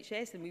our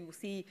NHS, and we will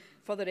see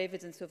further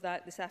evidence of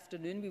that this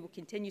afternoon. We will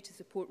continue to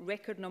support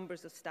record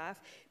numbers of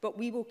staff, but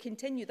we will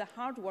continue the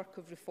hard work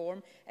of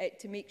reform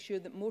to make sure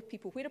that more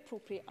people, where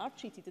appropriate, are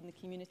treated in the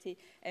community,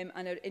 and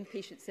our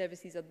inpatient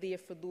services are there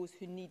for those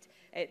who need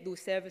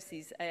those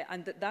services,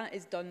 and that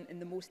is done in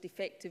the most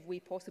effective way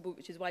possible,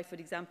 which is why, for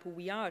example,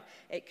 we are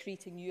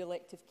creating new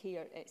elective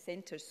care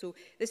centres. So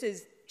this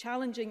is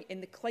challenging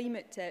in the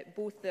climate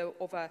both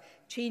of a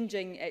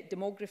changing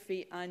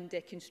demography and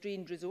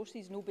constrained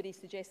resources. Nobody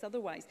suggests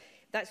otherwise.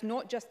 That's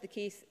not just the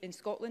case in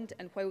Scotland,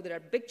 and while there are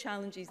big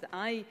challenges that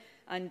I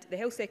and the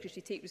Health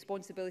Secretary take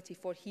responsibility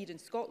for here in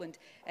Scotland,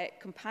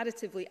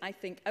 comparatively, I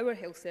think our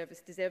health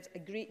service deserves a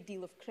great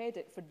deal of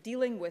credit for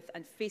dealing with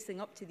and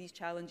facing up to these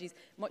challenges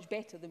much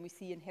better than we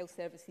see in health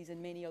services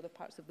in many other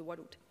parts of the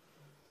world.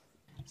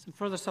 Some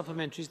further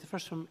supplementaries. The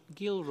first from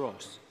Gail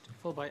Ross,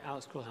 followed by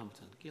Alex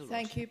Cole-Hamilton.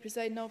 Thank you,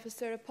 Presiding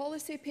Officer. A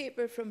policy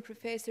paper from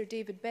Professor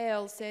David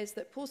Bell says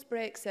that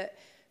post-Brexit,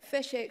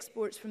 fish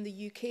exports from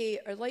the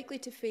UK are likely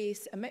to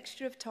face a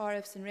mixture of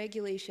tariffs and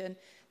regulation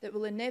that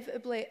will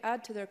inevitably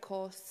add to their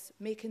costs,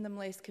 making them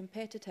less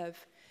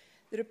competitive.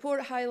 The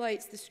report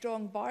highlights the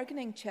strong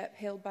bargaining chip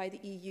held by the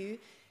EU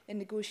in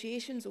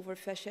negotiations over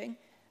fishing,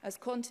 as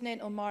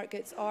continental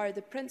markets are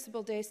the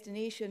principal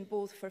destination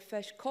both for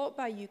fish caught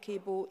by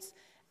UK boats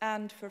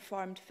and for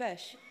farmed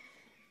fish.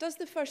 Does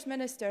the First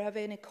Minister have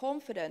any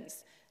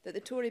confidence that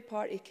the Tory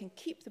party can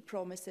keep the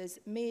promises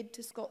made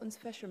to Scotland's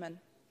fishermen?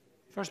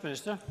 First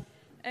Minister.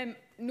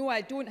 No,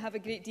 I don't have a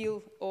great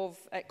deal of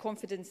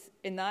confidence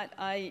in that.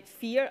 I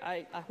fear,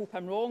 I hope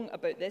I'm wrong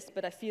about this,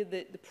 but I fear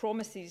that the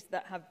promises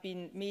that have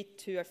been made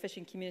to our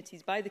fishing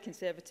communities by the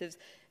Conservatives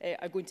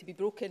are going to be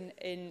broken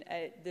in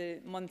the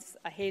months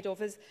ahead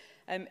of us.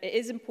 It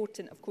is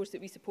important, of course,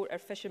 that we support our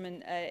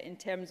fishermen in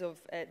terms of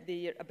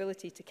their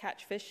ability to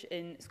catch fish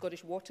in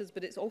Scottish waters,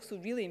 but it's also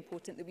really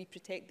important that we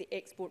protect the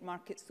export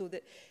markets so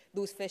that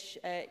those fish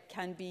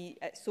can be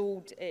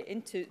sold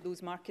into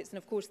those markets, and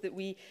of course that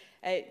we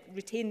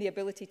retain the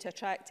ability to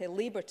attract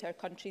labour to our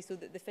country so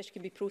that the fish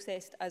can be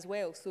processed as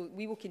well. So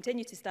we will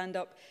continue to stand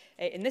up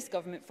in this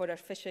government for our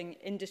fishing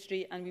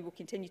industry, and we will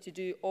continue to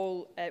do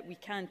all we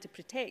can to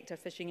protect our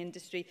fishing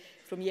industry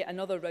from yet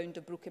another round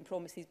of broken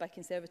promises by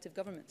Conservative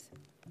governments.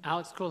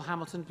 Alex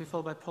Cole-Hamilton, to be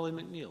followed by Polly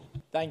McNeill.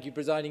 Thank you,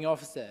 Presiding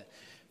Officer.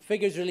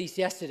 Figures released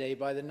yesterday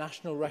by the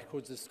National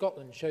Records of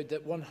Scotland showed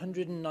that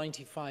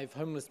 195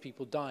 homeless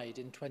people died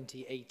in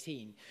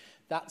 2018.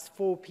 That's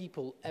 4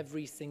 people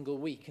every single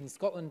week, and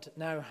Scotland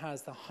now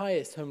has the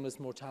highest homeless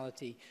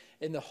mortality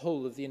in the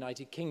whole of the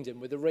United Kingdom,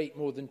 with a rate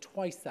more than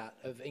twice that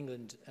of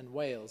England and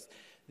Wales.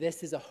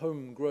 This is a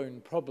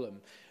homegrown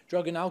problem.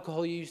 Drug and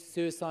alcohol use,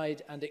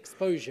 suicide and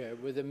exposure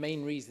were the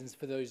main reasons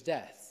for those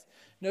deaths.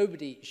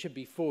 Nobody should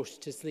be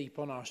forced to sleep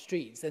on our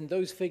streets, and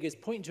those figures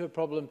point to a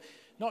problem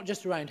not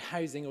just around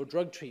housing or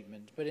drug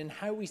treatment, but in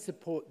how we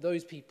support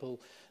those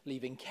people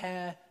leaving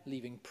care,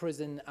 leaving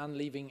prison and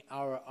leaving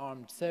our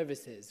armed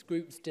services,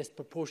 groups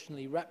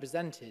disproportionately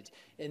represented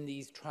in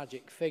these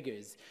tragic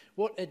figures.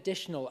 What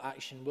additional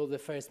action will the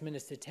First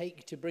Minister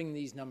take to bring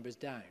these numbers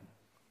down?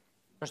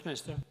 First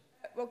Minister.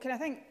 Well, can I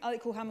thank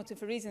Alex Cole-Hamilton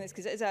for raising this,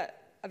 because it is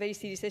a very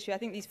serious issue. I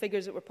think these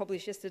figures that were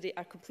published yesterday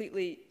are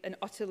completely and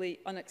utterly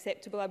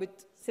unacceptable. I would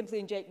simply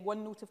inject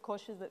one note of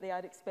caution that they are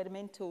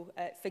experimental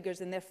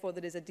figures, and therefore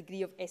there is a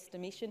degree of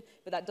estimation,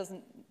 but that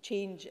doesn't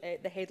change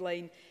the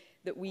headline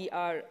that we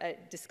are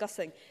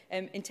discussing.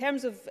 In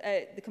terms of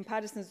the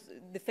comparisons,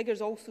 the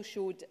figures also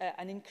showed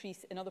an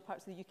increase in other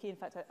parts of the UK, in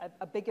fact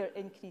a bigger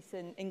increase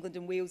in England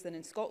and Wales than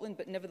in Scotland,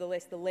 but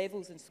nevertheless the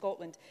levels in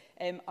Scotland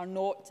are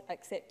not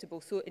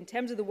acceptable. So in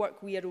terms of the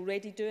work we are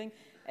already doing,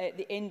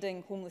 the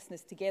Ending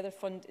Homelessness Together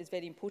Fund is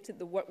very important.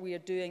 The work we are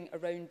doing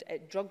around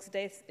drugs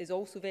deaths is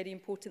also very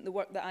important. The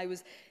work that I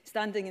was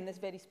standing in this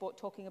very spot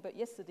talking about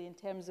yesterday in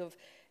terms of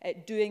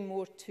doing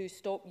more to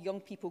stop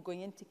young people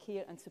going into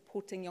care and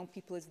supporting young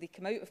people as they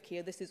come out of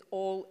care. This is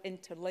all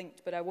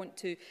interlinked, but I want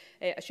to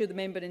assure the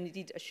member and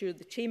indeed assure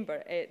the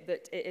Chamber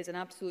that it is an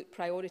absolute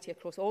priority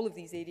across all of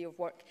these areas of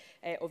work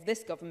of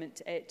this government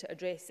to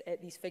address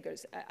these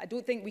figures. I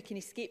don't think we can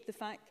escape the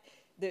fact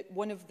that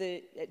one of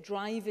the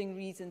driving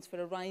reasons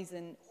for a rise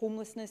in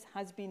homelessness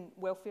has been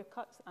welfare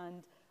cuts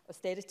and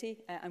austerity,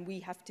 and we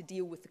have to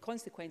deal with the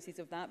consequences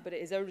of that, but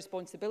it is our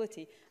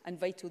responsibility and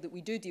vital that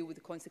we do deal with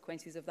the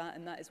consequences of that,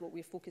 and that is what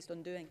we're focused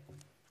on doing.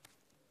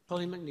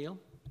 Polly McNeill.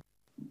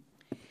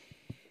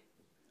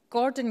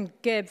 Gordon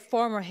Gibb,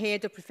 former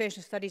head of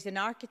professional studies in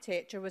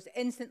architecture, was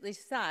instantly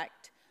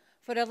sacked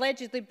for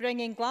allegedly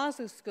bringing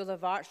Glasgow School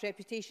of Art's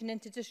reputation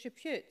into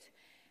disrepute,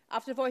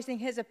 after voicing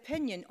his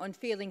opinion on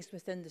failings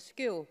within the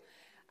school,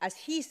 as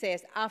he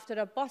says, after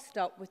a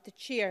bust-up with the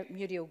chair,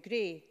 Muriel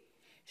Gray.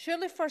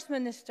 Surely, First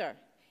Minister,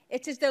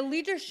 it is the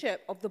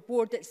leadership of the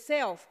board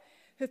itself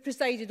who have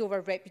presided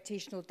over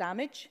reputational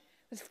damage,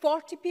 with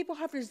 40 people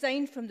have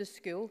resigned from the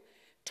school,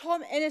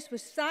 Tom Innes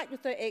was sacked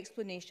without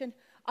explanation,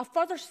 a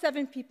further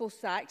 7 people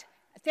sacked,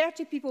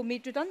 30 people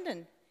made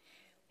redundant.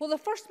 Will the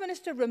First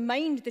Minister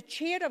remind the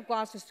chair of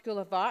Glasgow School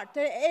of Art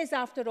that it is,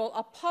 after all,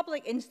 a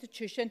public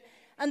institution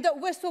and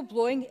that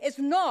whistleblowing is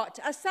not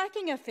a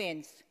sacking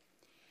offence,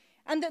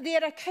 and that they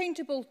are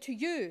accountable to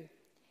you?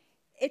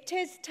 It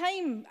is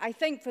time, I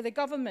think, for the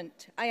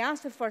government. I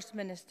ask the First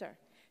Minister,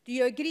 do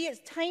you agree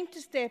it's time to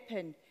step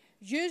in,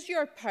 use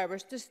your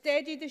powers to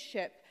steady the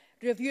ship,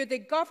 review the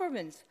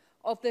governance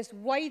of this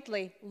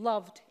widely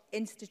loved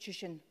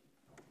institution?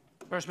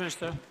 First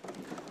Minister.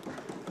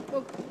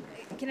 Well,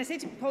 can I say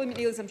to Polly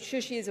McNeill, as I'm sure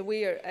she is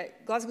aware,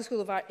 Glasgow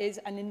School of Art is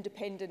an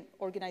independent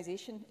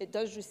organisation. It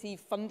does receive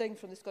funding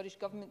from the Scottish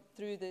Government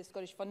through the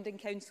Scottish Funding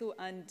Council,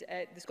 and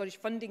the Scottish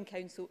Funding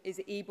Council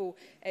is able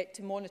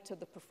to monitor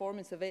the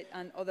performance of it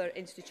and other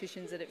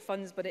institutions that it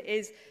funds, but it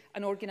is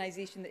an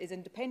organisation that is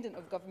independent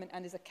of government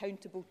and is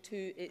accountable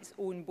to its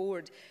own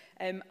board.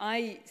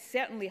 I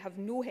certainly have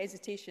no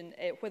hesitation,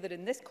 whether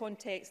in this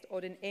context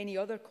or in any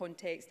other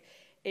context,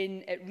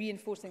 in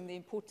reinforcing the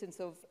importance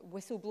of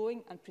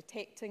whistleblowing and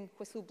protecting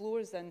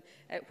whistleblowers, and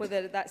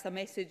whether that's a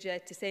message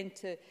to send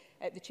to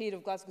the chair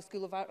of Glasgow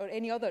School of Art or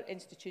any other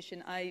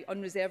institution, I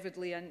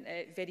unreservedly and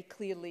very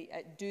clearly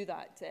do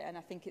that. And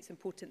I think it's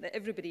important that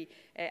everybody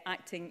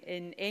acting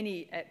in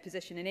any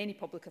position, in any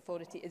public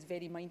authority, is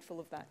very mindful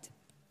of that.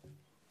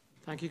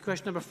 Thank you.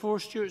 Question number 4,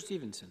 Stuart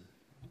Stevenson.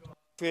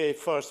 The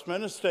First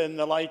Minister, in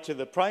the light of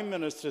the Prime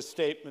Minister's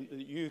statement that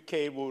the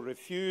UK will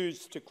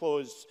refuse to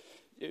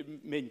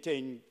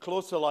maintain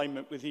close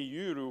alignment with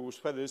EU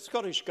rules, whether the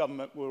Scottish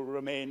Government will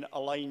remain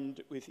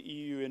aligned with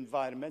EU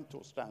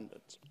environmental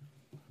standards.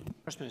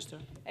 First Minister.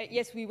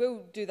 Yes, we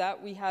will do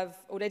that. We have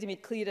already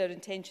made clear our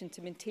intention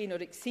to maintain or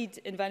exceed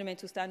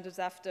environmental standards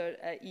after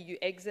EU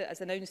exit.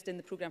 As announced in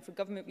the programme for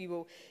government, we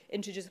will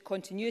introduce a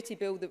continuity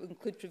bill that will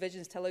include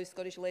provisions to allow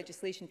Scottish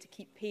legislation to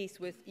keep pace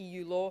with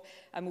EU law,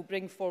 and will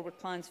bring forward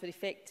plans for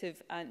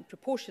effective and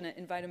proportionate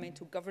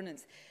environmental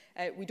governance.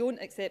 We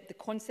don't accept the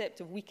concept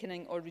of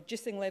weakening or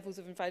reducing levels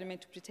of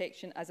environmental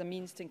protection as a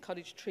means to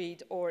encourage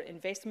trade or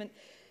investment.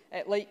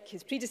 Like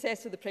his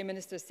predecessor, the Prime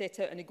Minister has set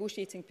out a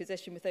negotiating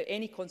position without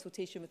any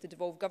consultation with the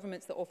devolved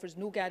governments that offers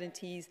no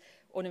guarantees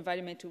on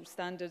environmental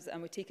standards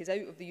and would take us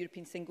out of the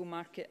European single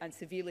market and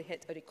severely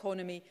hit our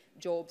economy,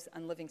 jobs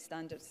and living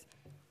standards.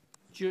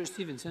 Stuart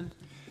Stevenson.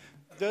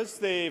 Does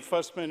the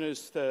First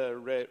Minister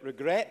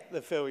regret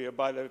the failure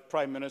by the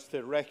Prime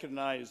Minister to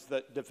recognise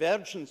that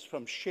divergence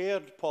from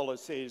shared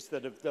policies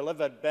that have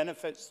delivered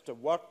benefits to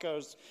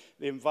workers,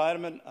 the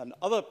environment and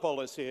other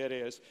policy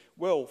areas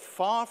will,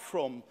 far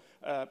from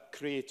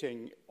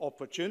creating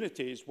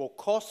opportunities, will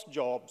cost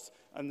jobs,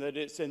 and that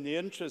it's in the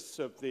interests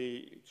of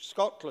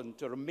Scotland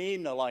to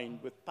remain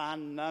aligned with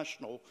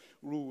pan-national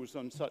rules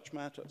on such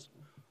matters?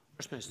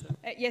 First Minister.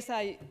 Yes,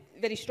 I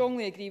very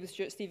strongly agree with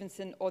Stuart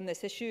Stevenson on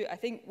this issue. I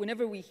think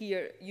whenever we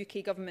hear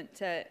UK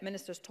Government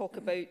ministers talk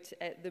about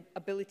the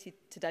ability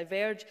to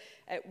diverge,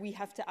 we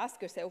have to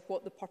ask ourselves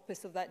what the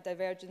purpose of that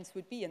divergence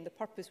would be. And the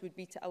purpose would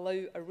be to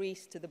allow a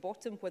race to the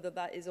bottom, whether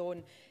that is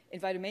on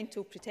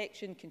environmental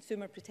protection,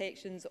 consumer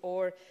protections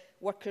or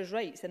workers'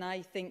 rights. And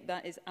I think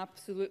that is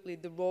absolutely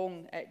the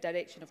wrong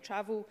direction of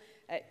travel.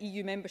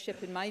 EU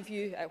membership, in my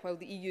view, while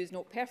the EU is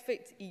not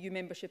perfect, EU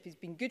membership has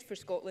been good for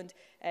Scotland.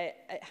 It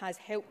has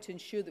helped to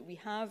ensure that we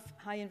have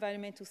high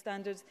environmental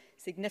standards,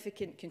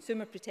 significant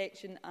consumer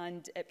protection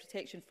and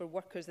protection for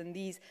workers, and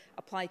these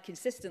apply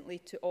consistently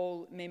to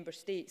all member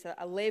states.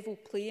 A level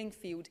playing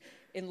field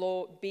in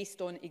law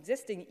based on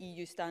existing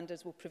EU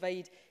standards will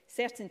provide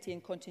certainty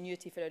and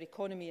continuity for our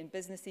economy and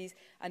businesses,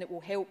 and it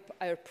will help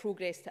our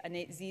progress to a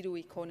net zero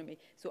economy.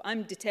 So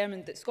I'm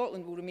determined that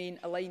Scotland will remain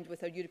aligned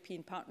with our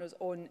European partners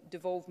on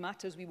devolved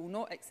matters. We will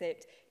not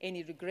accept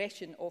any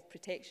regression of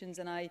protections,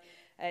 and I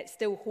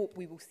still hope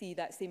we will see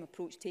that same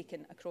approach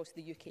taken across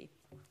the UK.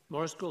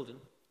 Maurice Golden.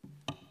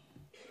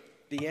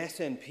 The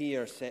SNP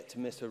are set to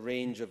miss a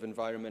range of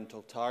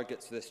environmental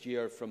targets this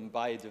year, from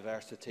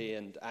biodiversity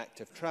and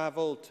active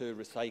travel to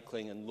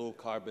recycling and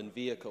low-carbon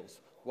vehicles.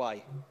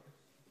 Why?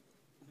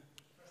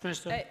 The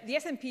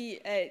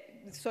SNP,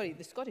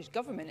 the Scottish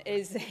Government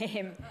is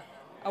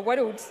a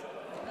world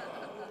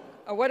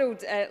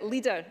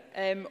leader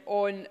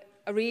on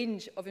a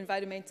range of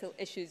environmental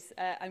issues,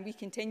 and we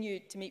continue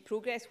to make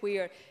progress.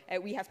 Where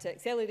we have to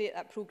accelerate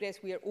that progress,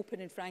 we are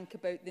open and frank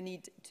about the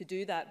need to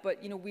do that.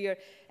 But we are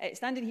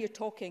standing here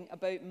talking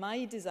about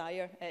my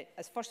desire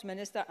as First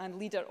Minister and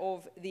leader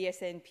of the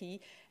SNP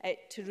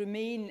to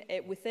remain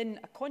within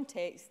a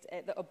context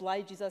that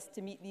obliges us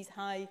to meet these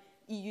high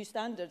EU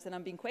standards, and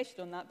I'm being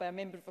questioned on that by a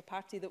member of a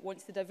party that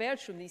wants to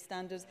diverge from these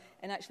standards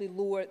and actually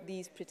lower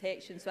these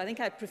protections. So I think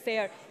I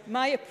prefer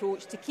my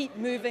approach to keep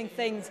moving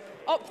things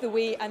up the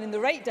way and in the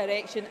right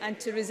direction, and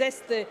to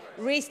resist the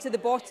race to the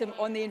bottom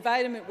on the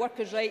environment,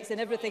 workers' rights and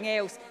everything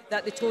else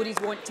that the Tories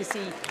want to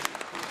see.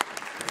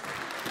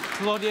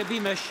 Claudia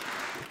Beamish.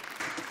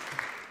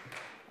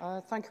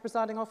 Thank you,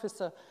 Presiding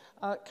Officer.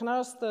 Can I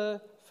ask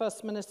the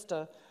First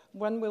Minister,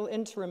 when will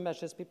interim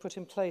measures be put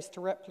in place to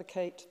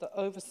replicate the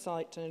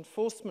oversight and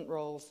enforcement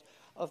roles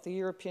of the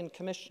European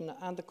Commission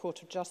and the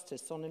Court of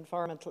Justice on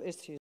environmental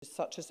issues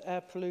such as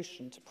air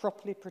pollution, to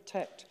properly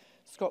protect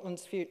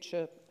Scotland's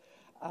future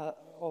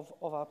of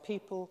our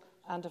people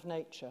and of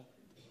nature?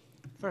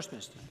 First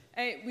Minister.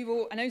 We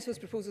will announce those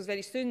proposals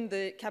very soon.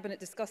 The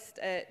Cabinet discussed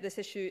this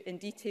issue in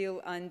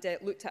detail and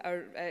looked at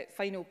our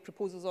final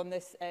proposals on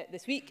this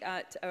this week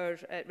at our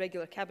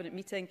regular Cabinet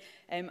meeting,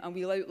 and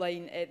we will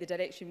outline the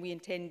direction we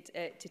intend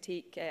to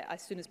take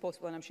as soon as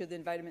possible, and I'm sure the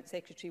Environment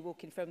Secretary will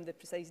confirm the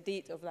precise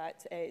date of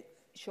that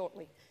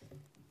shortly.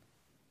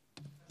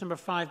 Number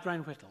 5,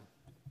 Brian Whittle.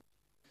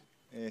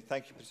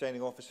 Thank you,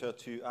 Presiding Officer.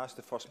 To ask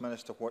the First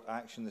Minister what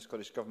action the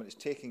Scottish Government is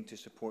taking to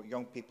support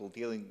young people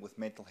dealing with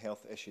mental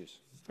health issues.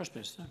 First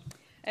Minister.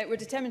 We're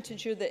determined to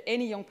ensure that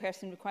any young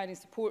person requiring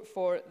support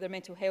for their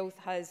mental health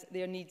has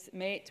their needs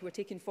met. We're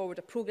taking forward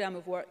a programme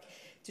of work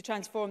to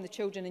transform the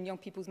children and young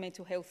people's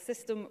mental health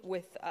system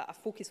with a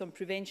focus on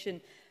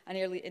prevention and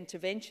early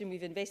intervention.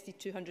 We've invested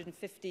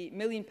 £250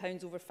 million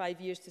over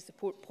 5 years to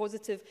support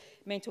positive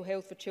mental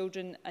health for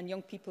children and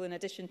young people, in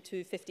addition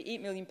to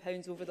 £58 million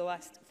over the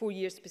last 4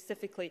 years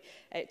specifically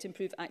to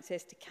improve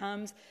access to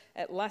CAMHS.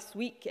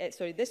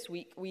 This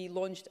week, we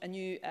launched a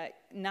new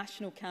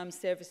national CAMHS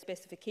service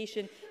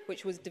specification,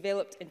 which was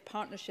developed in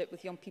partnership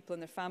with young people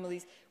and their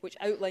families, which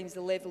outlines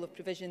the level of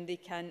provision they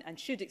can and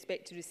should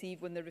expect to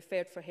receive when they're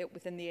referred for help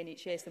within the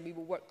NHS, and we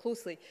will work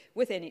closely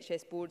with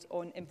NHS boards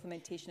on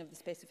implementation of the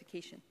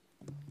specification.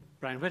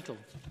 Brian Whittle.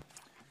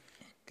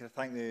 Can I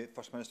thank the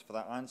First Minister for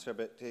that answer?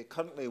 But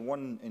currently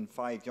 1 in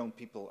 5 young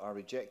people are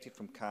rejected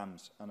from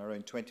CAMHS, and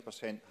around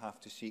 20% have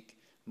to seek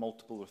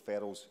multiple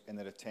referrals in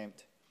their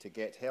attempt to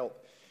get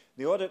help.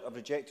 The audit of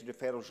rejected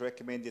referrals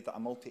recommended that a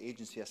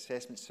multi-agency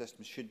assessment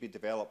system should be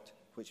developed,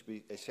 which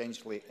would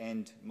essentially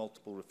end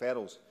multiple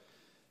referrals.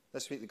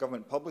 This week, the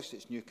Government published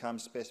its new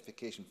CAMHS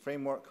specification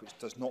framework, which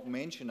does not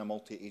mention a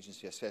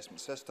multi-agency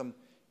assessment system,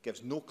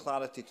 gives no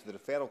clarity to the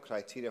referral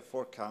criteria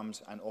for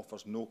CAMHS, and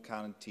offers no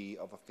guarantee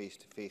of a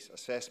face-to-face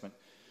assessment.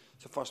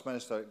 So, First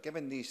Minister,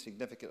 given these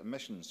significant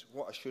omissions,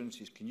 what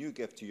assurances can you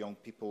give to young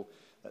people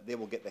that they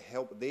will get the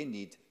help they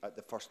need at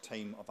the first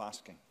time of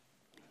asking?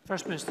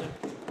 First Minister.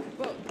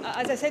 Well,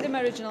 as I said in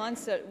my original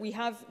answer, we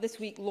have this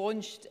week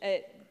launched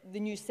the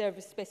new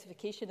service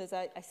specification. As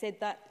I said,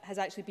 that has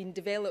actually been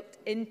developed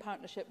in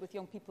partnership with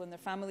young people and their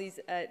families.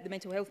 The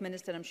Mental Health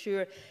Minister, I'm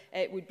sure,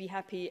 would be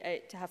happy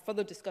to have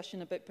further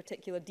discussion about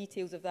particular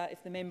details of that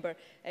if the member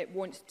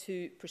wants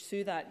to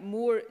pursue that.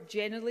 More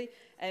generally,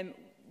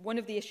 one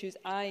of the issues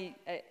I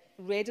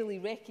readily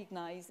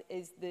recognise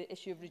is the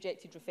issue of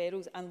rejected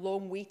referrals and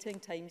long waiting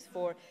times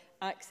for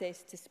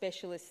access to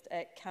specialist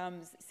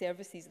CAMHS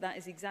services. That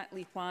is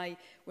exactly why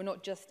we're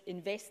not just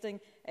investing,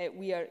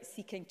 we are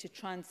seeking to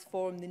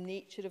transform the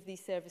nature of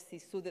these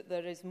services so that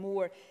there is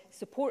more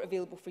support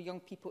available for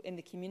young people in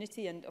the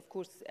community. And of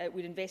course,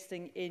 we're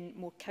investing in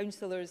more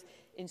counsellors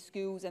in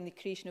schools and the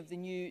creation of the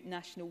new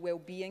National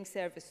Wellbeing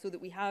Service, so that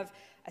we have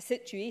a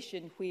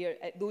situation where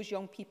those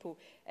young people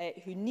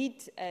who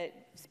need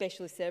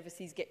specialist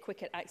services get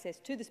quicker access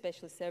to the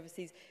specialist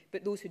services,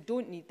 but those who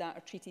don't need that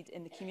are treated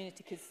in the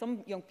community, because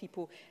some young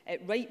people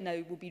right now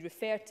will be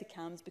referred to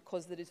CAMHS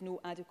because there is no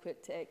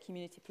adequate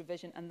community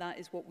provision, and that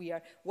is what we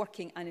are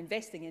working and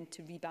investing in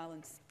to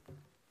rebalance.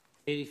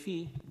 Mary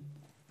Fee.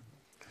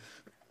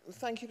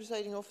 Thank you,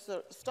 Presiding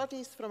Officer.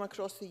 Studies from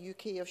across the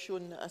UK have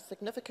shown that a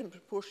significant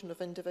proportion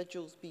of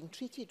individuals being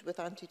treated with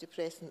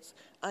antidepressants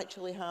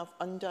actually have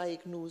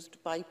undiagnosed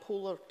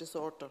bipolar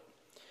disorder.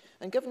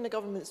 And given the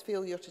Government's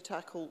failure to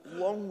tackle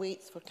long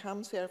waits for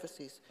CAMHS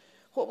services,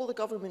 what will the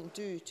Government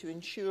do to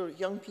ensure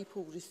young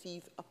people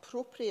receive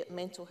appropriate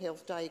mental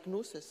health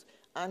diagnosis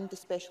and the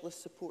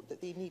specialist support that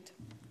they need?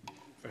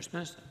 First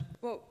Minister.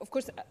 Well, of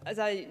course, as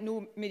I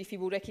know Mary Fee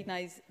will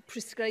recognise,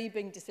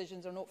 prescribing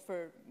decisions are not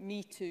for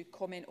me to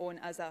comment on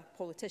as a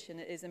politician.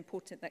 It is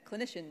important that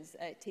clinicians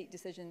take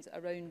decisions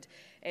around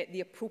the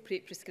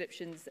appropriate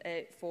prescriptions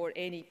for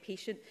any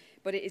patient.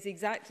 But it is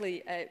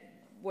exactly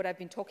what I've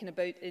been talking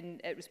about in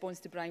response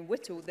to Brian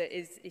Whittle that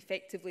is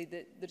effectively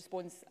the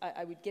response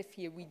I would give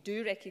here. We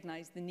do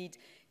recognise the need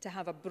to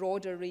have a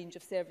broader range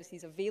of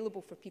services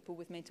available for people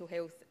with mental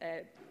health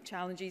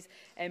challenges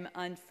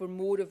and for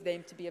more of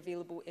them to be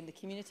available in the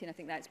community. And I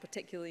think that's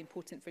particularly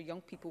important for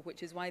young people,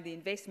 which is why the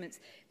investments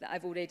that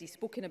I've already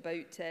spoken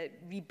about,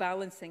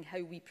 rebalancing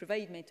how we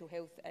provide mental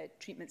health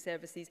treatment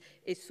services,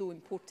 is so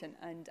important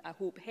and I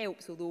hope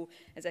helps, although,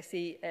 as I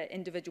say,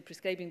 individual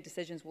prescribing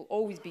decisions will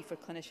always be for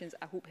clinicians.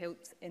 I hope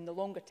helps in the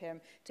longer term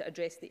to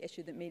address the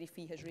issue that Mary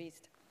Fee has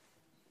raised.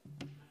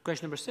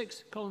 Question number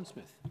 6, Colin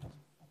Smith.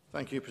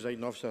 Thank you,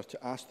 Presiding Officer.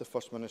 To ask the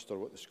First Minister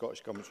what the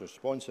Scottish Government's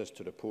response is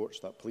to reports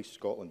that Police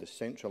Scotland is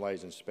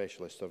centralising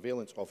specialist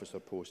surveillance officer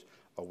posts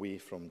away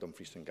from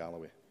Dumfries and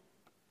Galloway.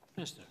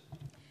 Minister.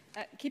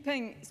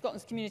 Keeping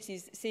Scotland's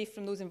communities safe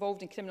from those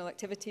involved in criminal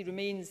activity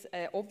remains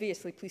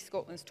obviously Police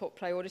Scotland's top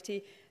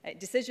priority.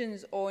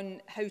 Decisions on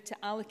how to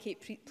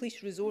allocate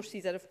police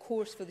resources are of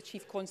course for the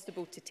Chief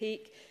Constable to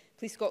take.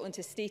 Police Scotland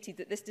has stated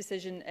that this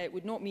decision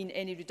would not mean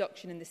any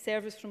reduction in the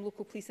service from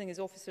local policing, as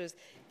officers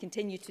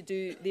continue to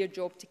do their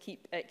job to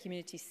keep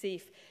communities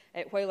safe.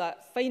 While a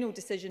final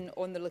decision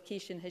on the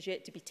location has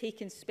yet to be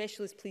taken,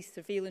 specialist police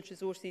surveillance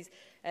resources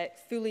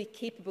fully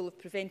capable of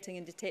preventing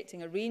and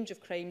detecting a range of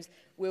crimes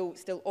will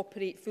still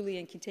operate fully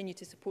and continue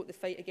to support the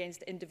fight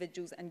against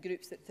individuals and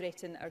groups that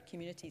threaten our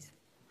communities.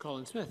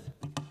 Colin Smith.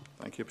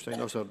 Thank you,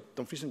 President Officer.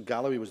 Dumfries and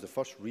Galloway was the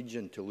first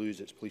region to lose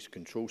its police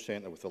control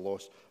centre, with the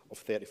loss of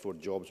 34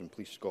 jobs when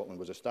Police Scotland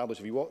was established.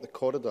 If you walk the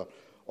corridor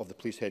of the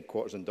police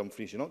headquarters in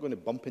Dumfries, you're not going to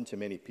bump into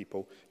many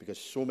people because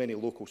so many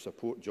local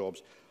support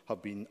jobs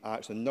have been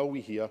axed. And now we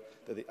hear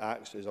that the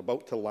axe is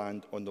about to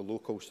land on the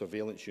local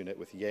surveillance unit,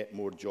 with yet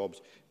more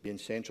jobs being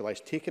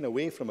centralised, taken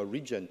away from a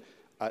region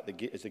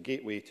is the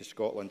gateway to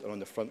Scotland and on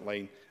the front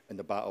line in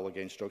the battle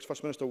against drugs.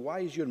 First Minister, why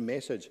is your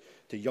message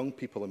to young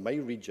people in my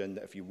region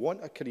that if you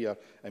want a career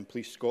in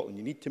Police Scotland,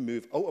 you need to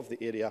move out of the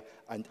area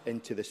and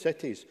into the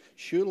cities?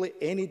 Surely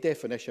any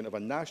definition of a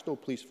national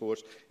police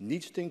force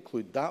needs to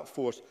include that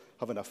force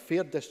having a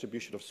fair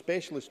distribution of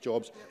specialist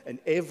jobs in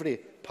every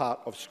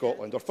part of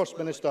Scotland. Or First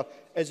Minister,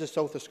 is the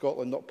south of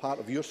Scotland not part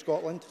of your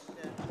Scotland?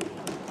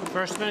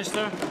 First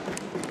Minister.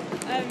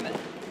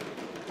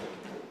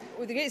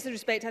 With the greatest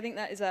respect, I think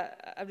that is a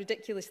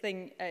ridiculous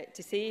thing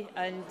to say,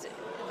 and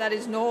that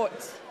is not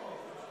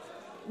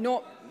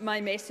my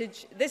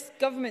message. This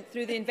government,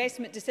 through the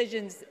investment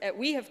decisions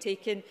we have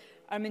taken,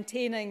 are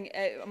maintaining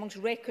amongst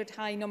record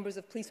high numbers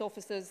of police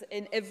officers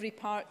in every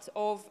part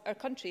of our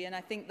country, and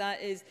I think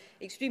that is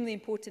extremely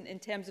important in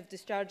terms of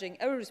discharging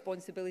our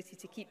responsibility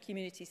to keep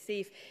communities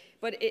safe.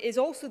 But it is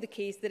also the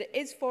case that it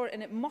is for,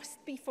 and it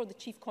must be for, the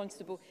Chief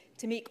Constable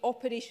to make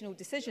operational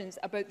decisions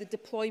about the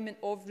deployment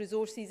of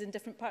resources in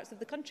different parts of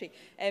the country,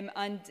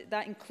 and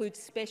that includes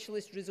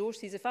specialist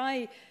resources. If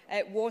I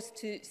was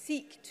to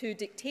seek to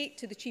dictate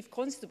to the Chief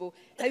Constable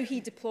how he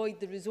deployed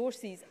the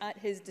resources at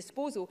his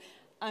disposal,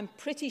 I'm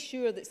pretty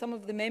sure that some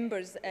of the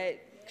members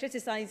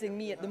criticising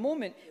me at the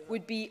moment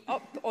would be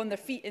up on their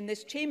feet in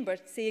this chamber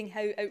saying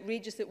how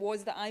outrageous it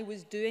was that I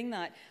was doing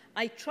that.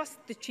 I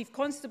trust the Chief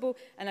Constable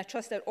and I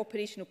trust our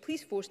operational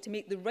police force to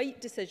make the right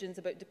decisions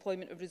about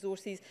deployment of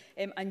resources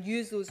and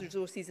use those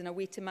resources in a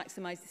way to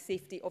maximise the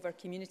safety of our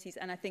communities.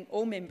 And I think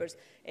all members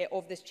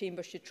of this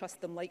chamber should trust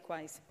them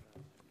likewise.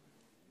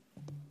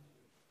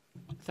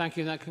 Thank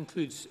you. That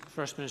concludes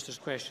First Minister's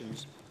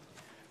questions.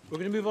 We're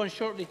going to move on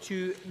shortly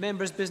to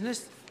Members'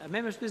 Business. A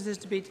Members' Business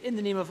debate in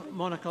the name of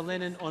Monica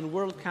Lennon on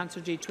World Cancer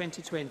Day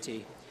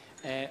 2020.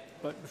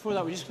 But before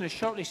that, we're just going to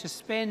shortly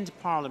suspend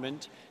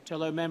Parliament to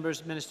allow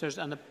members, ministers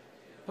and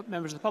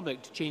members of the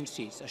public to change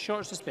seats. A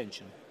short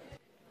suspension.